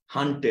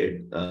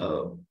 hunted,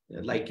 or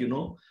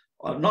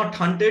not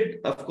hunted,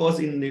 of course,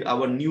 in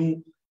our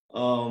new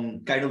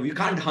kind of, you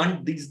can't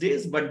hunt these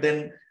days, but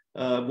then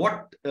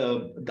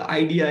the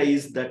idea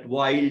is that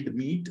wild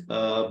meat,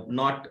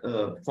 not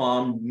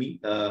farm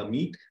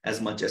meat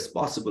as much as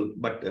possible.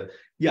 But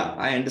yeah,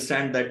 I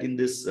understand that in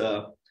this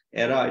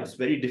era, it's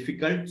very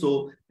difficult.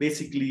 So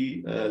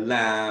basically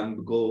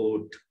lamb,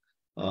 goat,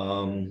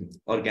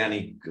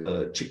 organic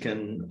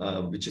chicken,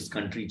 which is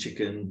country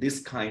chicken, this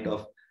kind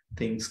of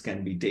things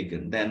can be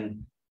taken.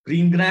 Then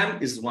green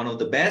gram is one of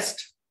the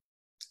best.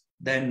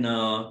 Then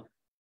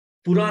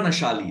Purana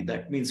shali,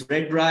 that means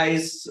red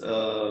rice,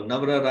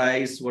 navra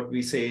rice, what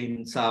we say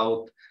in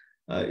South,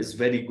 is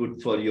very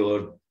good for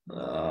your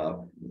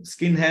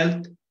skin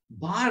health.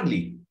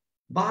 Barley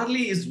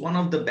is one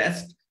of the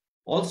best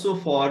also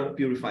for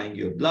purifying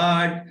your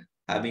blood,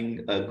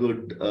 having a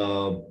good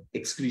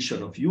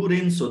excretion of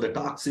urine, so the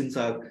toxins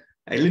are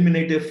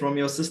eliminated from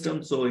your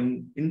system. So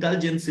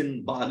indulgence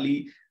in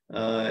barley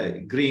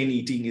grain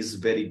eating is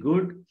very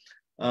good.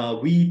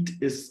 Wheat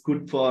is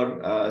good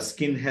for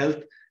skin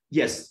health.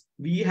 Yes,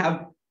 we have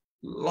a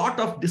lot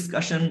of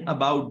discussion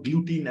about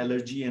gluten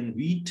allergy and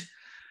wheat.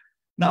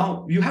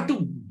 Now, you have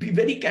to be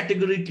very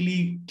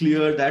categorically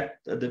clear that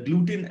the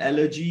gluten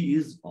allergy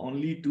is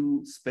only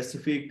to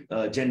specific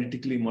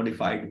genetically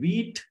modified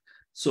wheat.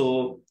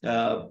 So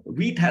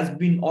wheat has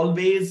been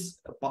always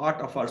a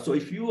part of our, so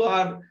if you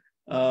are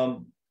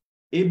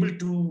able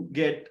to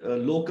get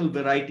local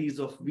varieties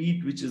of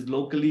wheat, which is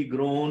locally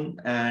grown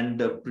and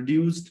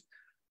produced,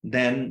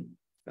 then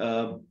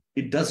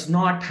it does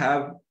not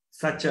have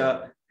such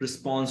a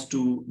response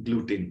to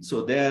gluten.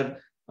 So they are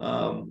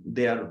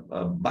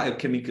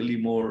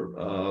biochemically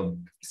more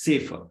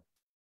safer.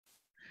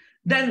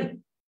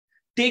 Then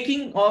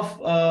taking of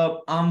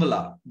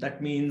amla,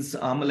 that means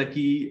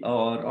amalaki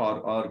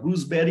or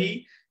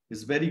gooseberry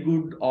is very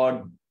good,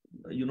 or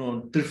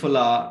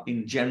triphala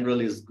in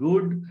general is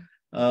good.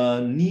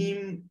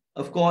 Neem,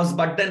 of course,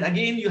 but then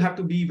again you have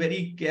to be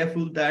very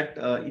careful that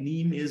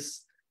neem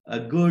is a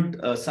good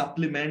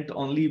supplement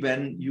only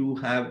when you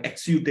have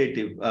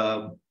exudative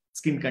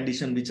skin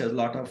condition, which has a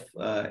lot of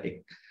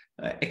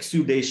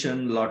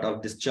exudation, a lot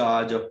of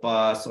discharge of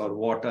pus or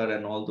water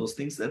and all those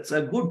things. That's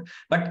a good.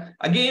 But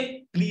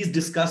again, please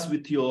discuss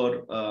with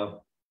your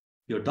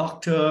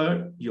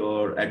doctor,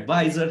 your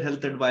advisor,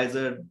 health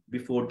advisor,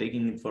 before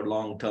taking it for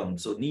long term.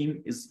 So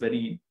neem is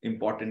very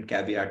important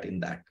caveat in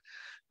that.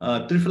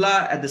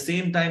 Triphala, at the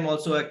same time,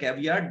 also a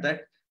caveat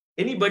that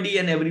anybody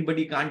and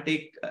everybody can't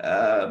take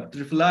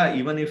Triphala,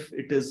 even if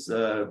it is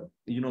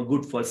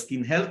good for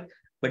skin health.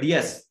 But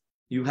yes,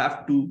 you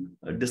have to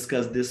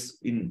discuss this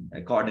in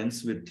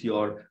accordance with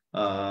your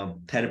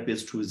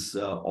therapist who is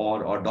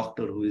or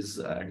doctor who is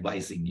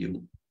advising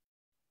you.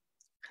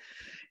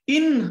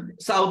 In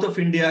south of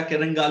India,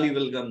 Karangali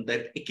Vilgam,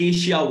 that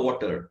acacia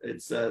water,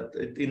 it's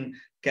in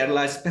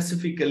Kerala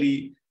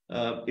specifically,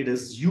 it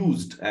is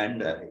used,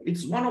 and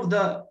it's one of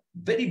the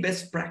very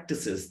best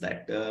practices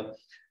that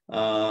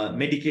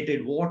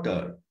medicated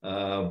water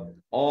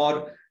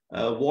or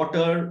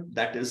water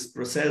that is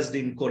processed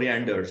in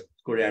coriander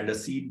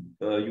seed,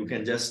 you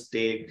can just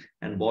take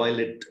and boil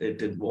it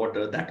in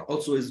water. That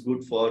also is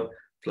good for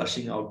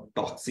flushing out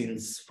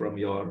toxins from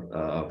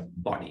your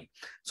body.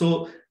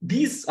 So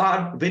these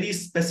are very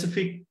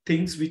specific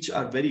things which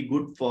are very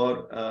good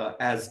for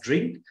as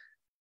drink.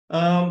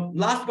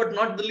 Last but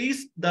not the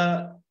least,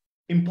 the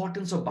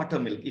importance of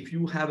buttermilk. If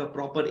you have a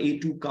proper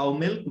A2 cow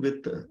milk,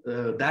 with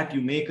that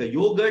you make a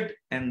yogurt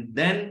and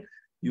then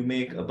you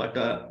make a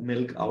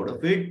buttermilk out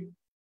of it.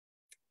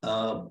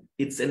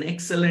 It's an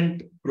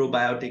excellent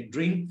probiotic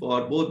drink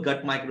for both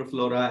gut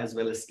microflora as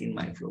well as skin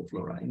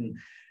microflora. In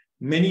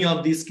many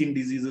of these skin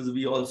diseases,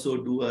 we also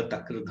do a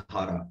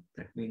takradhara.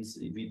 That means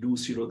we do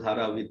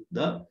shirodhara with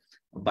the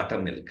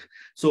buttermilk.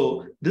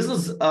 So this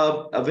is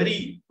a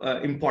very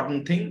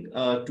important thing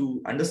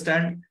to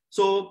understand.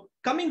 So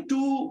coming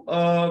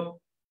to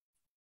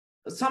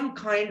some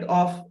kind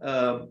of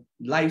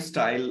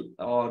lifestyle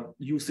or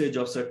usage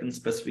of certain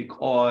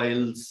specific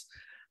oils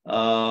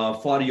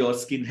for your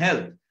skin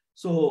health.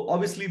 So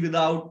obviously,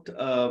 without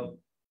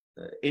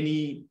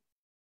any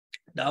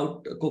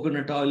doubt,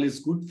 coconut oil is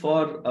good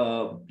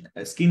for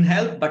skin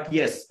health, but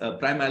yes,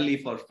 primarily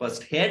for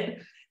first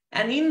head,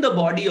 and in the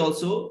body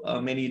also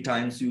many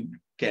times you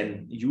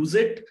can use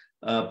it,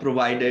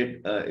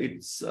 provided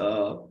it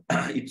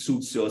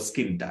suits your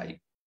skin type.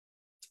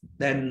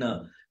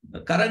 Then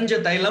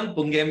Karanja Thailam,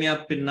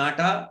 Pungemia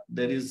pinnata,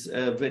 there is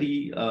a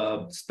very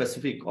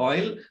specific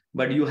oil,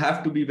 but you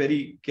have to be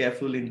very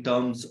careful in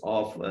terms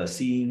of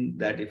seeing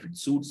that if it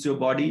suits your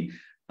body,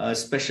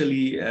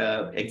 especially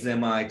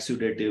eczema,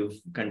 exudative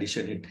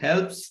condition, it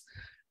helps.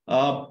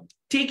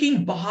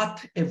 Taking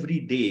bath every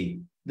day,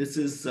 this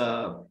is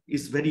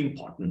very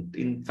important.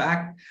 In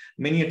fact,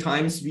 many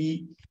times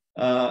we,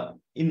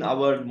 in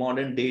our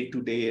modern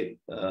day-to-day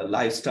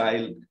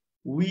lifestyle,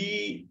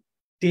 we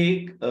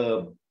take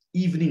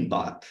evening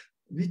bath,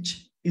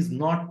 which is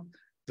not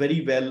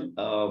very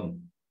well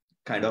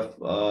kind of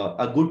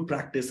a good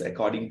practice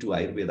according to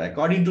Ayurveda.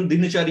 According to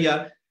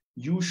Dinacharya,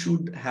 you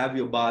should have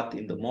your bath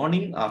in the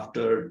morning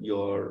after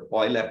your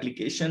oil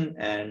application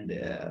and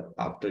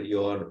after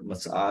your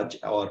massage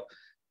or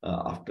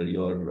after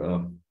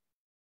your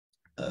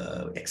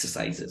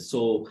exercises.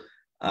 So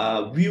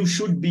you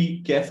should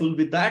be careful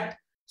with that.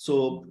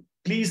 So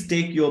please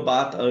take your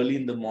bath early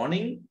in the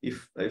morning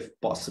if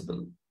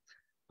possible.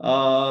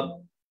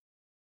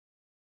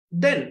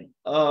 Then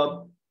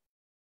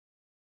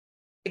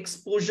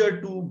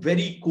exposure to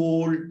very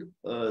cold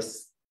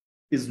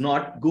is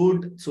not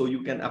good. So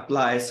you can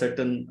apply a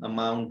certain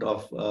amount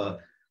of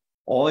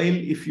oil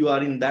if you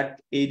are in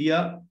that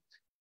area.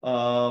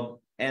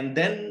 And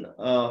then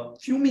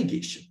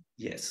fumigation.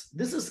 Yes,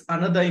 this is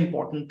another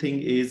important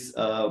thing. Is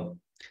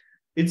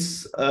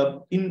it's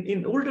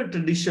in older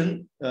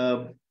tradition,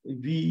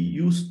 we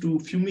used to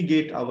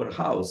fumigate our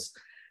house.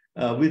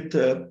 With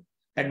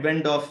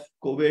advent of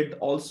COVID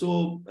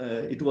also,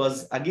 it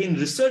was again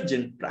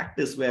resurgent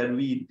practice where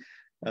we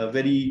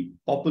very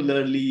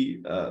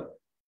popularly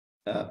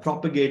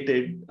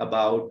propagated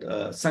about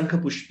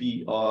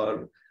Sankhapushpi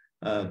or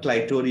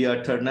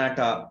Clitoria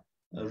ternata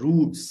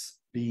roots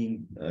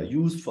being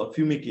used for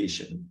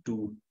fumigation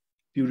to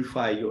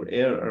purify your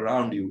air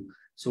around you,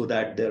 so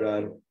that there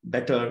are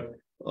better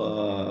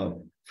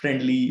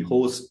friendly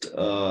host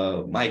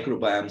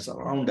microbiomes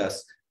around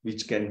us,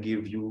 which can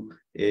give you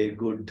a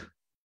good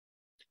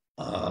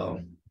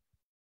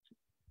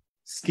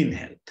skin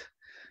health.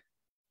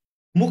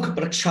 Mukh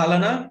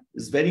prakshalana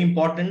is very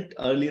important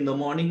early in the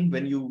morning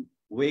when you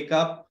wake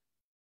up,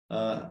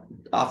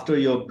 after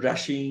your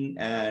brushing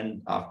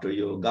and after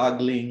your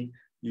gargling.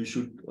 You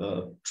should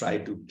try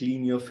to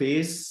clean your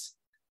face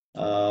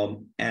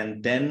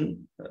and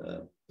then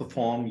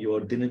perform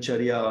your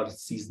dinacharya or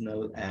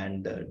seasonal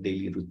and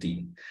daily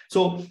routine.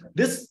 So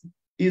this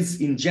is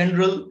in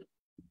general.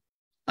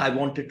 I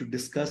wanted to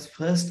discuss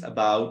first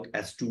about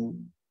as to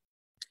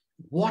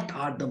what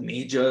are the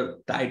major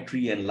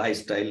dietary and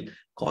lifestyle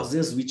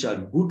causes which are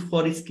good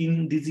for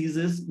skin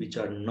diseases, which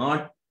are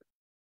not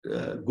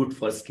good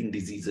for skin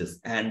diseases.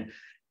 And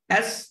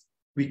as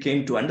we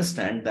came to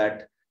understand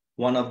that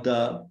one of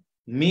the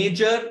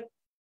major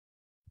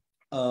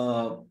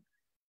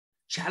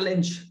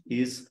challenge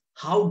is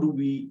how do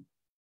we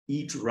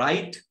eat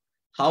right?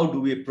 How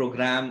do we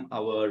program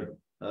our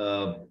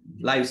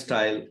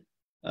lifestyle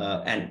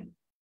and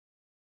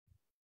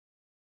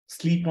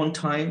sleep on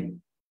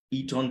time,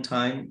 eat on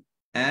time,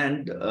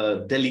 and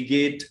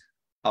delegate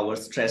our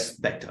stress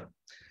better.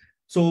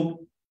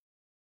 So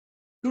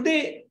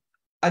today,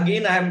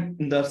 again, I'm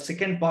in the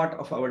second part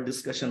of our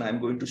discussion. I'm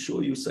going to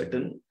show you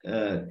certain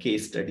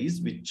case studies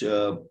which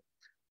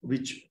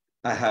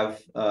I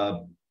have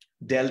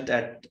dealt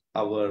at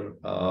our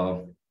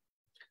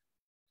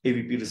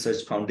AVP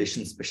Research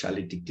Foundation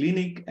Specialty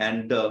Clinic,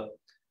 and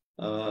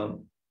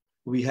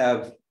we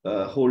have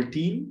a whole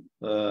team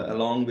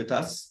along with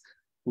us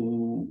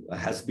who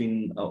has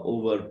been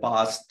over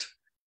past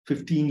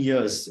 15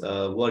 years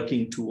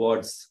working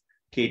towards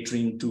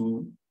catering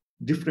to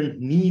different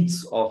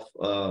needs of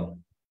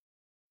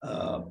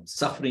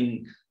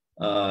suffering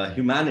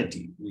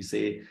humanity, we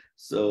say.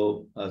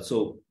 So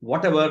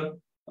whatever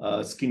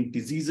skin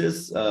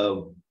diseases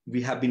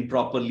we have been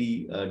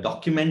properly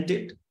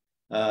documented,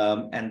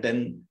 and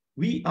then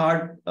we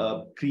are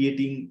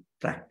creating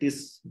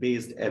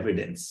practice-based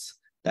evidence.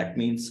 That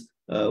means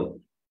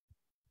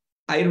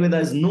Ayurveda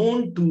is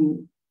known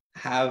to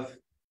have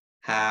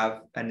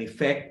an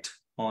effect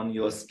on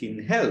your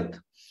skin health.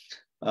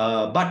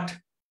 But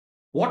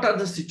what are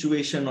the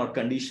situation or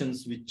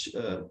conditions which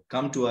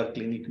come to our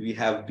clinic? We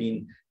have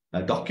been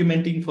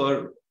documenting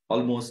for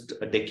almost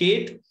a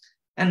decade.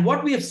 And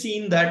what we have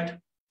seen that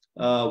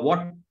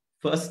what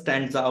first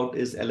stands out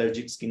is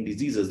allergic skin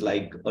diseases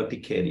like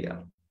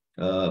urticaria,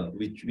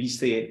 which we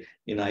say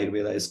in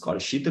Ayurveda is called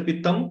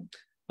Shitapittam,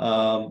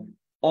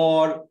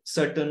 or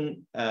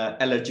certain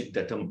allergic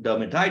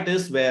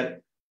dermatitis, where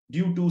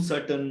due to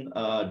certain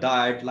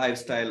diet,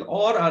 lifestyle,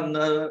 or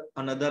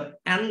another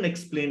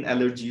unexplained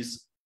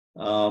allergies,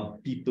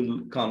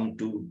 people come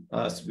to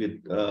us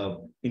with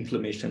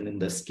inflammation in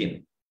the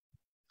skin.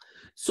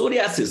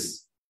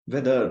 Psoriasis,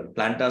 whether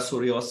plantar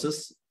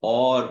psoriasis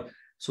or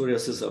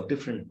psoriasis of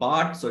different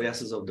parts,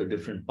 psoriasis of the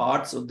different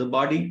parts of the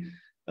body.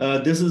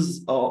 This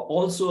is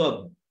also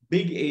a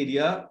big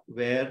area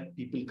where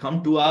people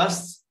come to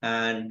us,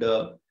 and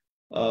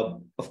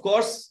of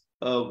course,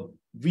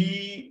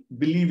 we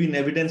believe in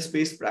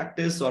evidence-based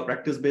practice or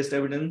practice-based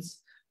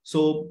evidence.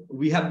 So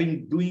we have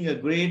been doing a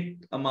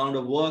great amount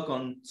of work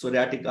on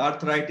psoriatic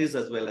arthritis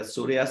as well as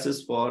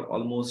psoriasis for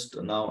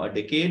almost now a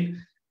decade.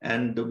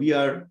 And we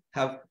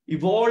have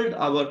evolved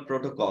our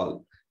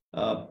protocol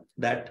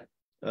that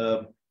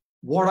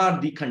what are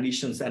the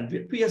conditions. And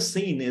what we have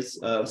seen is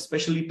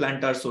especially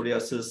plantar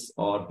psoriasis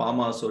or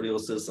palmar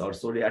psoriasis or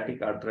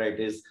psoriatic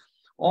arthritis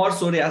or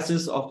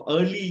psoriasis of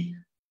early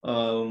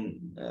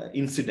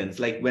incidents,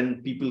 like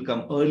when people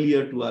come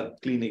earlier to our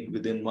clinic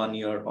within 1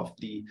 year of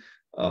the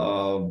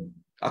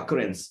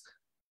occurrence,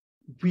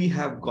 we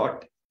have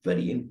got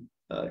very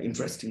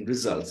interesting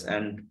results.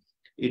 And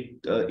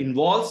it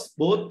involves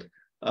both,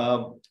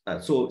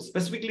 so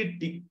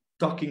specifically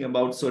talking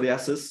about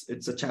psoriasis,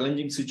 it's a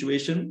challenging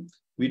situation.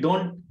 We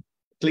don't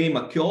claim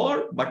a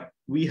cure, but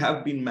we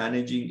have been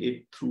managing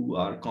it through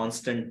our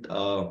constant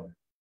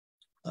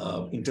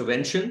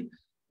intervention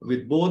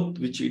with both,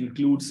 which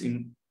includes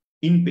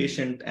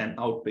inpatient and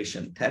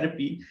outpatient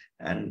therapy.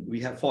 And we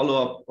have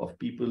follow-up of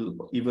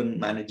people even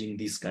managing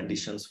these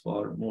conditions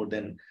for more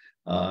than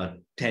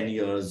 10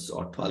 years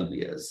or 12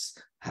 years,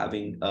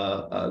 having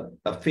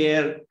a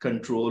fair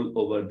control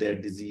over their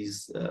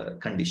disease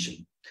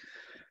condition.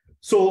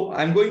 So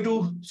I'm going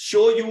to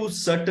show you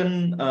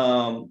certain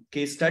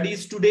case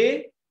studies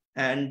today.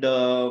 And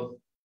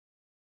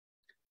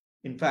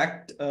in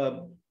fact,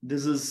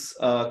 this is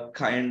a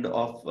kind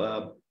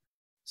of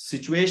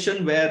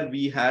situation where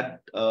we had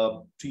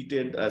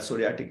treated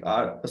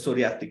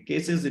psoriatic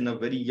cases in a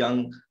very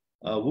young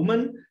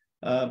woman.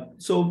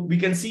 So we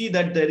can see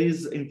that there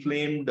is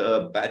inflamed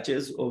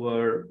patches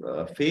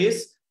over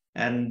face,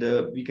 and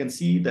we can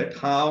see that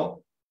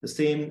how the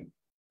same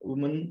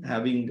woman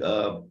having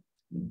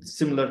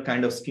similar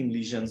kind of skin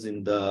lesions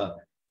in the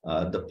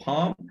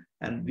palm,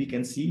 and we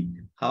can see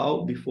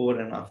how before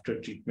and after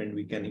treatment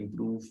we can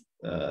improve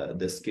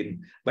the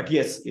skin. But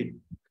yes,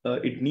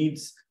 it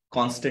needs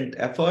constant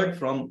effort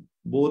from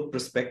both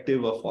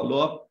perspective of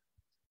follow-up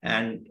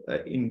and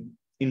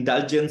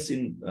indulgence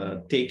in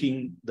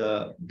taking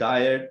the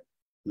diet,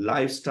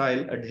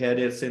 lifestyle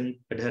adherence,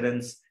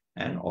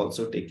 and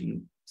also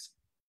taking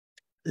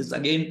this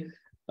again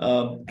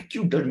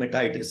acute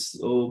dermatitis.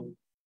 So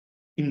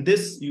in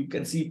this, you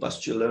can see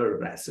pustular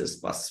rashes,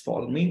 pus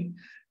forming.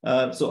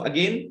 So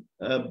again,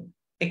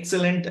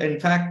 excellent. In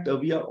fact,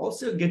 we are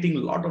also getting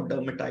a lot of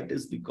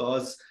dermatitis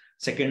because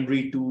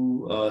secondary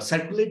to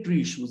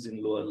circulatory issues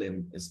in lower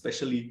limb,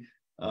 especially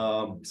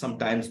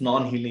sometimes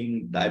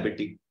non-healing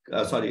diabetic,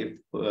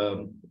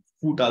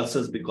 foot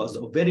ulcers because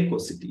of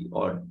varicosity,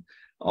 or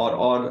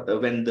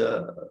when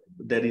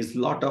there is a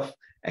lot of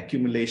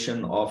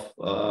accumulation of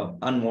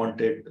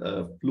unwanted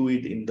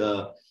fluid in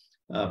the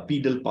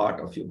pedal part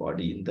of your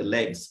body, in the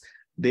legs.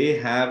 They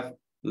have a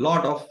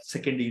lot of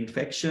secondary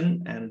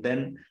infection, and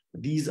then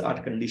these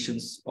are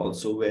conditions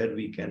also where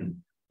we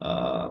can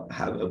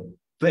have a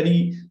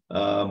very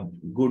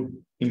good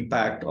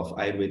impact of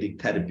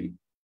Ayurvedic therapy.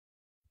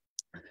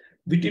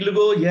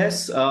 Vitiligo,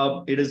 yes,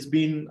 it has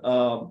been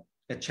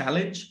a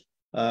challenge.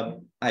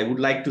 I would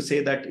like to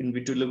say that in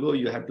vitiligo,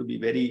 you have to be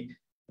very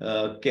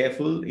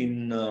careful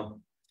in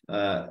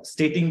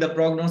stating the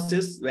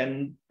prognosis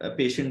when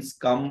patients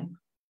come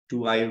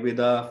to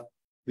Ayurveda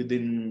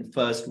within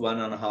first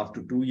 1.5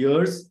 to 2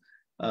 years.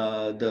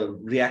 The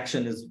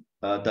reaction is,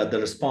 the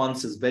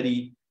response is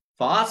very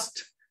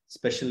fast,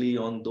 especially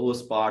on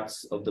those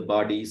parts of the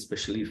body,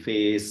 especially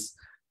face,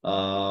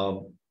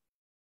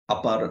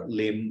 upper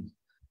limb.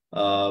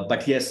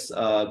 But yes,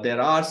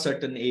 there are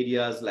certain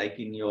areas like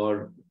in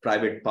your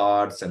private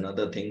parts and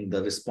other things,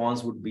 the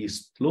response would be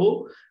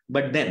slow.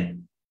 But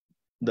then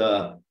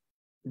the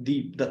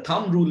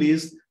thumb rule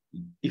is,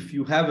 if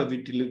you have a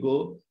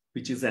vitiligo,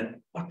 which is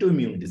an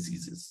autoimmune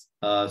disease,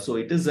 so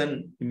it is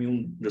an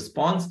immune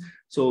response.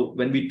 So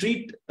when we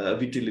treat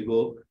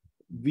vitiligo,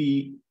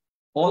 we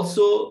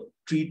also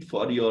treat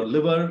for your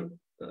liver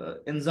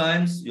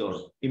enzymes,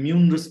 your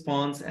immune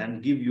response,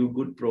 and give you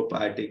good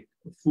probiotic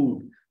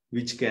food,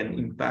 which can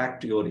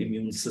impact your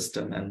immune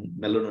system and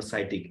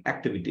melanocytic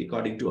activity.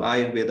 According to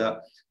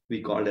Ayurveda,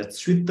 we call that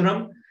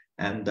Switram,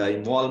 and the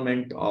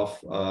involvement of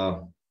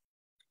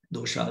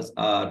doshas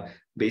are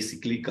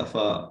basically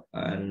Kapha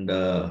and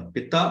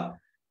Pitta,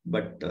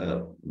 but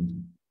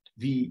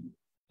we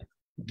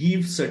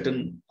give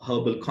certain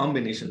herbal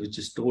combination, which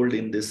is told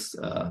in this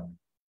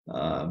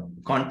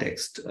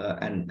context,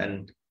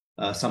 and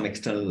some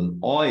external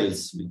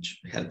oils, which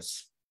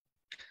helps.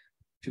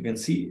 If you can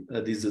see,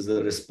 this is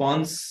a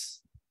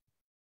response.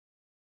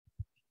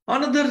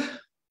 Another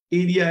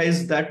area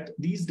is that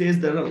these days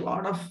there are a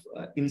lot of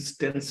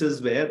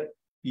instances where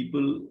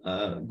people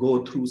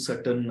go through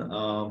certain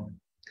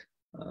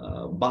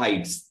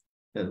bites.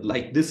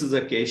 Like this is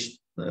a case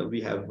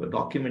we have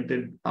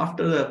documented.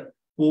 After a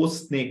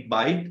post-snake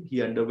bite,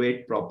 he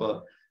underwent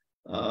proper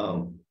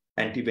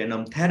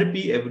anti-venom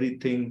therapy,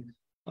 everything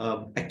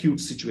acute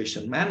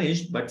situation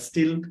managed, but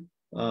still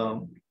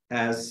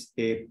as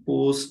a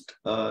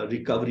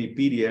post-recovery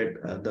period,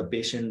 the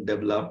patient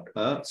developed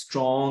a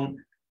strong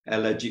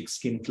allergic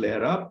skin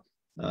flare-up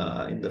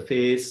in the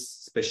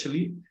face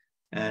especially,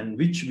 and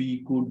which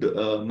we could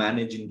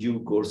manage in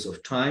due course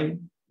of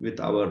time with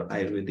our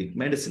Ayurvedic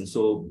medicine.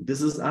 So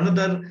this is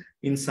another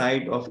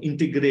insight of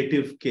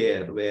integrative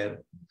care,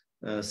 where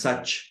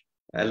such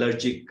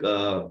allergic,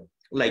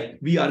 like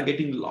we are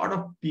getting a lot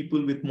of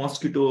people with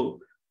mosquito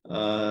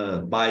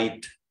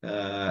bite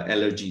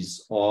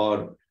allergies,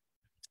 or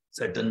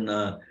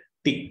certain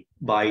tick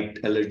bite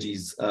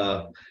allergies.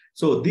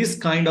 So this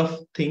kind of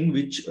thing,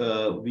 which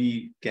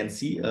we can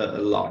see a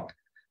lot.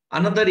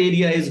 Another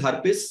area is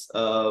herpes.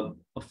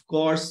 Of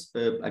course,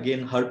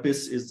 again,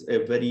 herpes is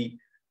a very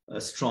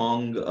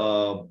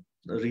strong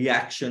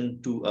reaction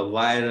to a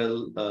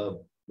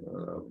viral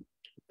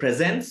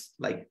presence,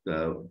 like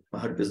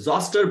herpes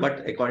zoster.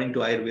 But according to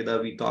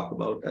Ayurveda, we talk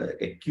about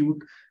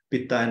acute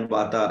Pitta and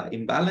Vata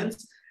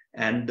imbalance.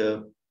 And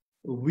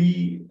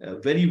we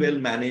very well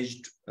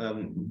managed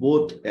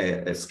both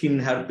skin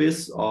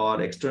herpes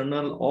or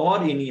external or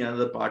any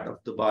other part of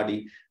the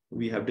body.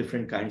 We have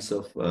different kinds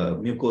of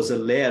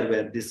mucosal layer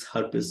where this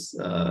herpes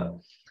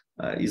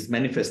is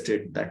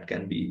manifested, that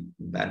can be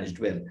managed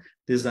well.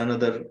 This is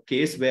another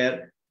case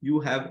where you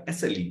have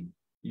SLE,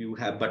 you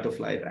have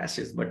butterfly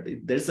rashes, but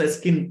there's a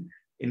skin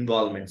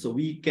involvement. So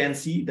we can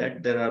see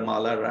that there are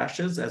malar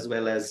rashes as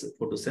well as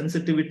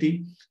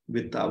photosensitivity.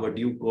 With our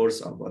due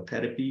course of our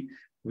therapy,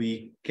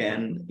 we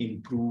can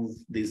improve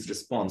this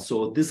response.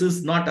 So this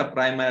is not a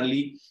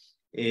primarily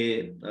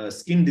a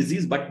skin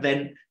disease, but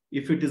then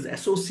if it is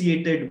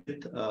associated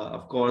with,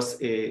 of course,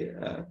 a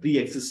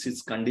pre-existing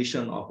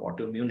condition of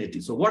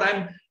autoimmunity. So what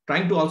I'm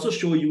trying to also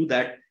show you,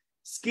 that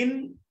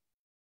skin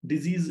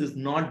disease is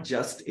not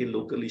just a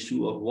local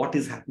issue of what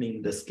is happening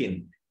in the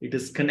skin. It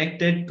is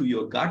connected to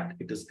your gut.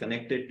 It is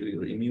connected to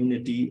your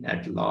immunity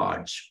at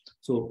large.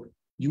 So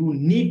you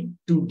need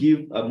to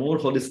give a more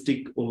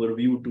holistic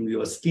overview to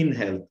your skin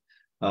health,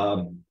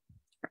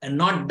 and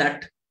not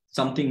that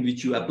something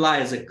which you apply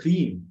as a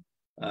cream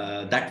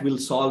that will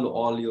solve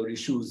all your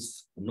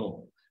issues.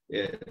 No,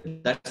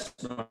 that's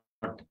not.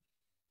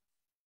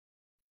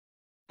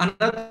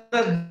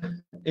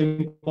 Another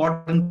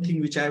important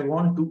thing which I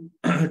want to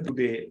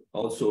today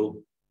also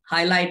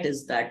highlight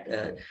is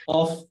that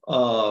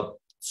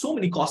so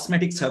many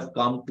cosmetics have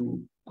come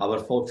to our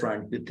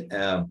forefront with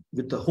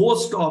a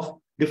host of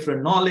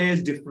different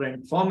knowledge,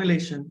 different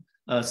formulation.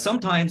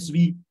 Sometimes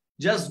we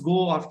just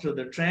go after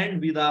the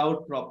trend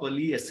without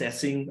properly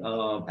assessing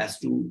as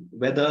to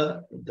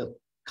whether the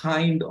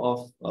kind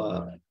of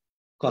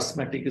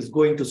cosmetic is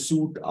going to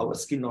suit our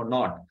skin or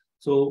not.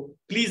 So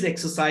please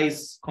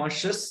exercise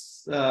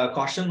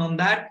caution on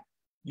that.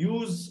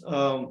 Use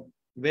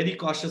very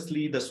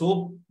cautiously the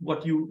soap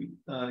what you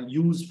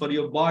use for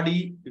your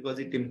body, because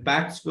it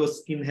impacts your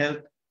skin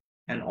health,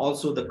 and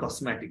also the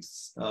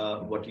cosmetics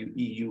what you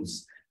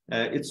use.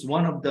 It's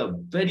one of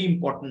the very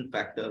important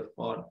factor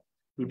for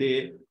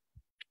today.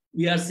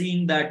 We are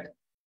seeing that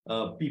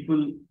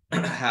people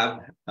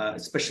have,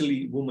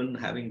 especially women,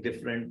 having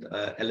different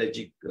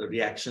allergic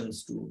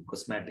reactions to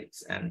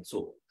cosmetics, and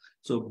so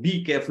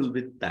be careful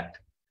with that.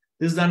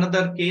 This is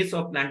another case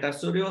of plantar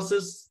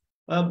psoriasis.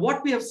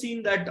 What we have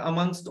seen that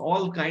amongst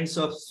all kinds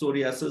of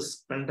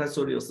psoriasis, plantar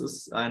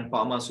psoriasis and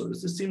palmar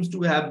psoriasis seems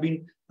to have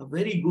been a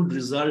very good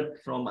result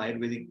from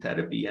Ayurvedic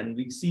therapy. And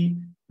we see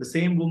the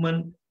same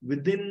woman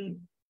within,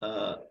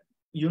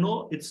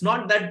 it's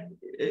not that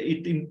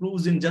it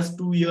improves in just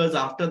 2 years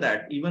after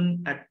that.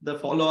 Even at the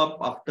follow-up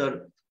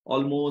after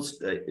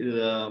almost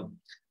 12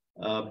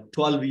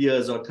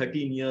 years or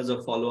 13 years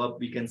of follow-up,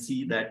 we can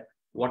see that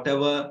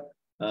whatever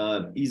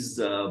is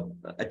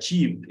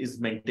achieved is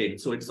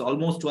maintained. So it's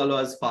almost 12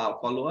 hours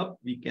follow-up.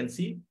 We can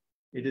see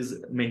it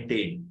is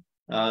maintained.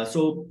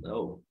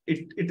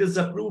 It is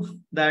a proof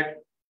that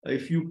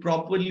if you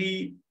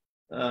properly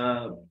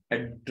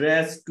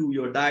address to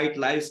your diet,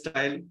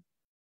 lifestyle,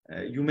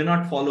 you may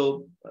not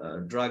follow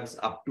drugs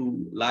up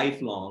to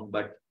lifelong,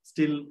 but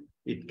still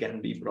it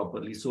can be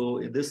properly.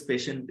 So this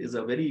patient is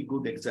a very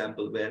good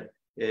example where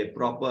a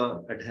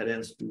proper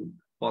adherence to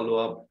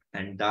follow-up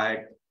and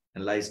diet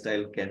and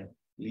lifestyle can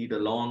lead a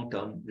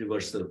long-term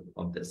reversal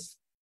of this.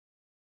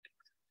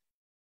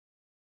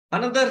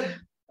 Another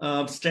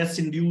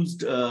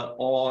stress-induced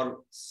or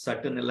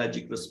certain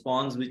allergic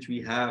response which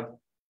we have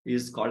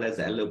is called as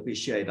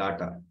alopecia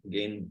areata.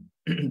 Again,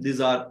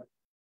 these are,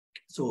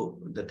 so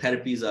the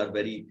therapies are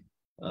very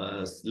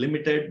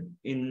limited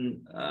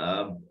in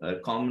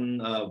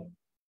common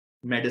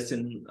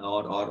medicine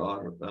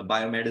or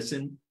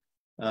biomedicine.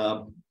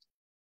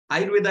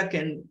 Ayurveda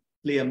can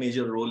play a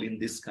major role in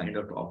this kind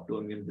of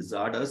autoimmune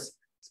disorders,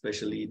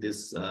 especially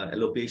this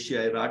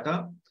alopecia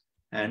areata.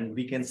 And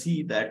we can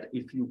see that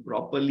if you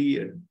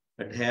properly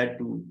adhere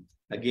to,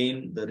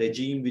 again, the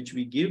regime which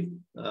we give,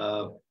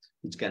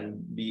 which can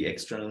be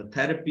external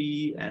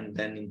therapy and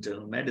then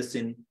internal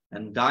medicine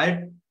and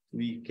diet,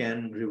 we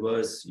can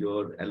reverse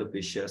your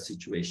alopecia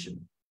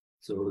situation.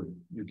 So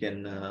you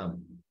can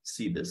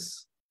see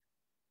this.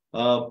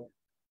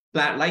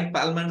 Like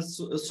palmar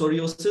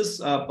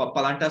psoriasis,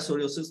 plantar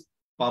psoriasis,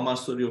 palmar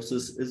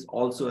psoriasis is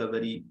also a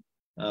very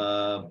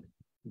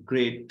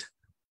great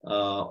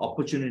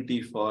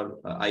opportunity for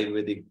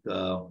Ayurvedic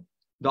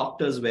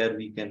doctors, where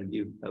we can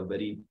give a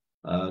very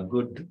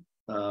good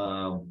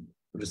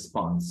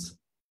response.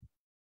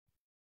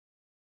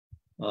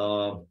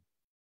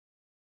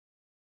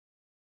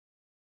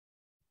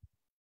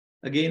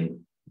 Again,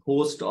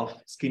 host of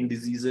skin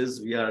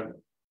diseases, we are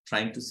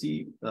trying to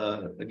see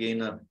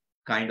again a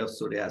kind of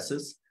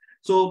psoriasis.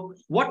 So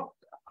what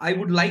I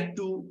would like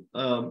to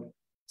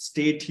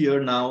state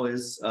here now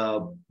is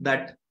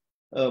that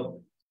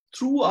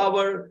through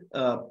our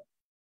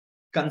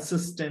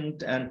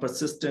consistent and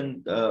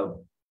persistent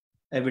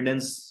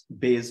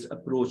evidence-based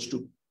approach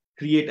to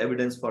create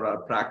evidence for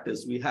our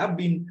practice, we have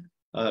been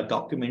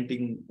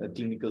documenting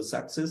clinical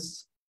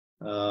success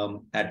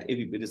at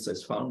AVP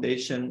Research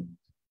Foundation.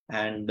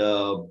 And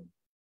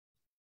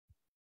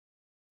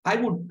I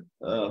would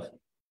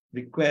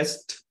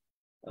request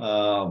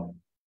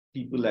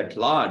people at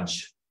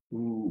large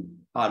who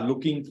are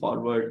looking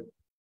forward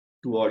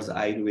towards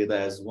Ayurveda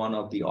as one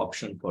of the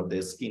options for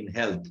their skin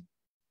health.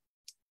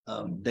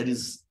 There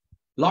is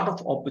a lot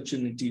of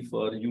opportunity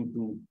for you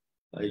to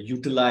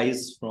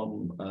utilize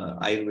from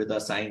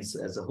Ayurveda science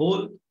as a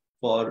whole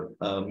for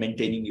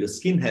maintaining your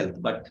skin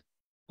health. But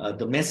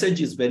the message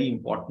is very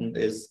important,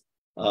 is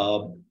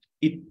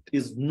it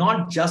is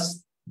not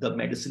just the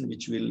medicine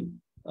which will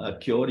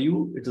cure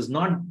you. It is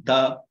not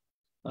the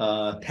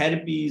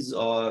therapies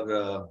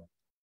or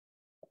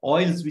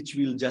oils which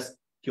will just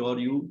cure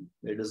you.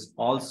 It is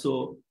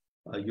also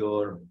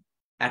your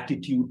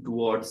attitude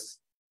towards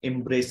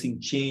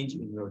embracing change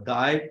in your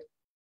diet,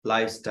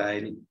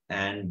 lifestyle,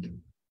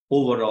 and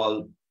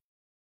overall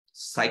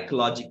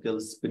psychological,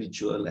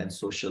 spiritual, and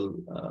social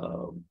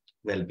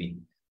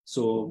well-being.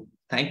 So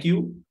thank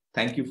you.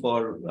 Thank you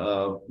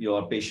for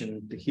your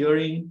patient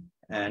hearing,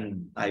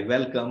 and I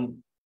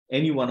welcome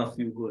any one of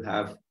you who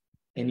have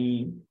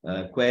any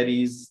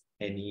queries,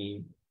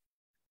 any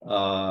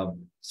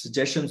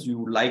suggestions you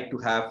would like to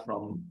have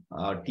from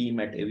our team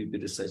at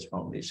AVP Research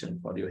Foundation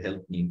for your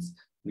health needs.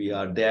 We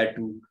are there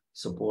to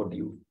support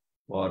you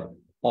for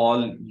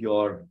all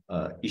your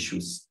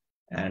issues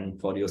and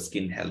for your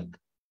skin health.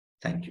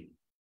 Thank you.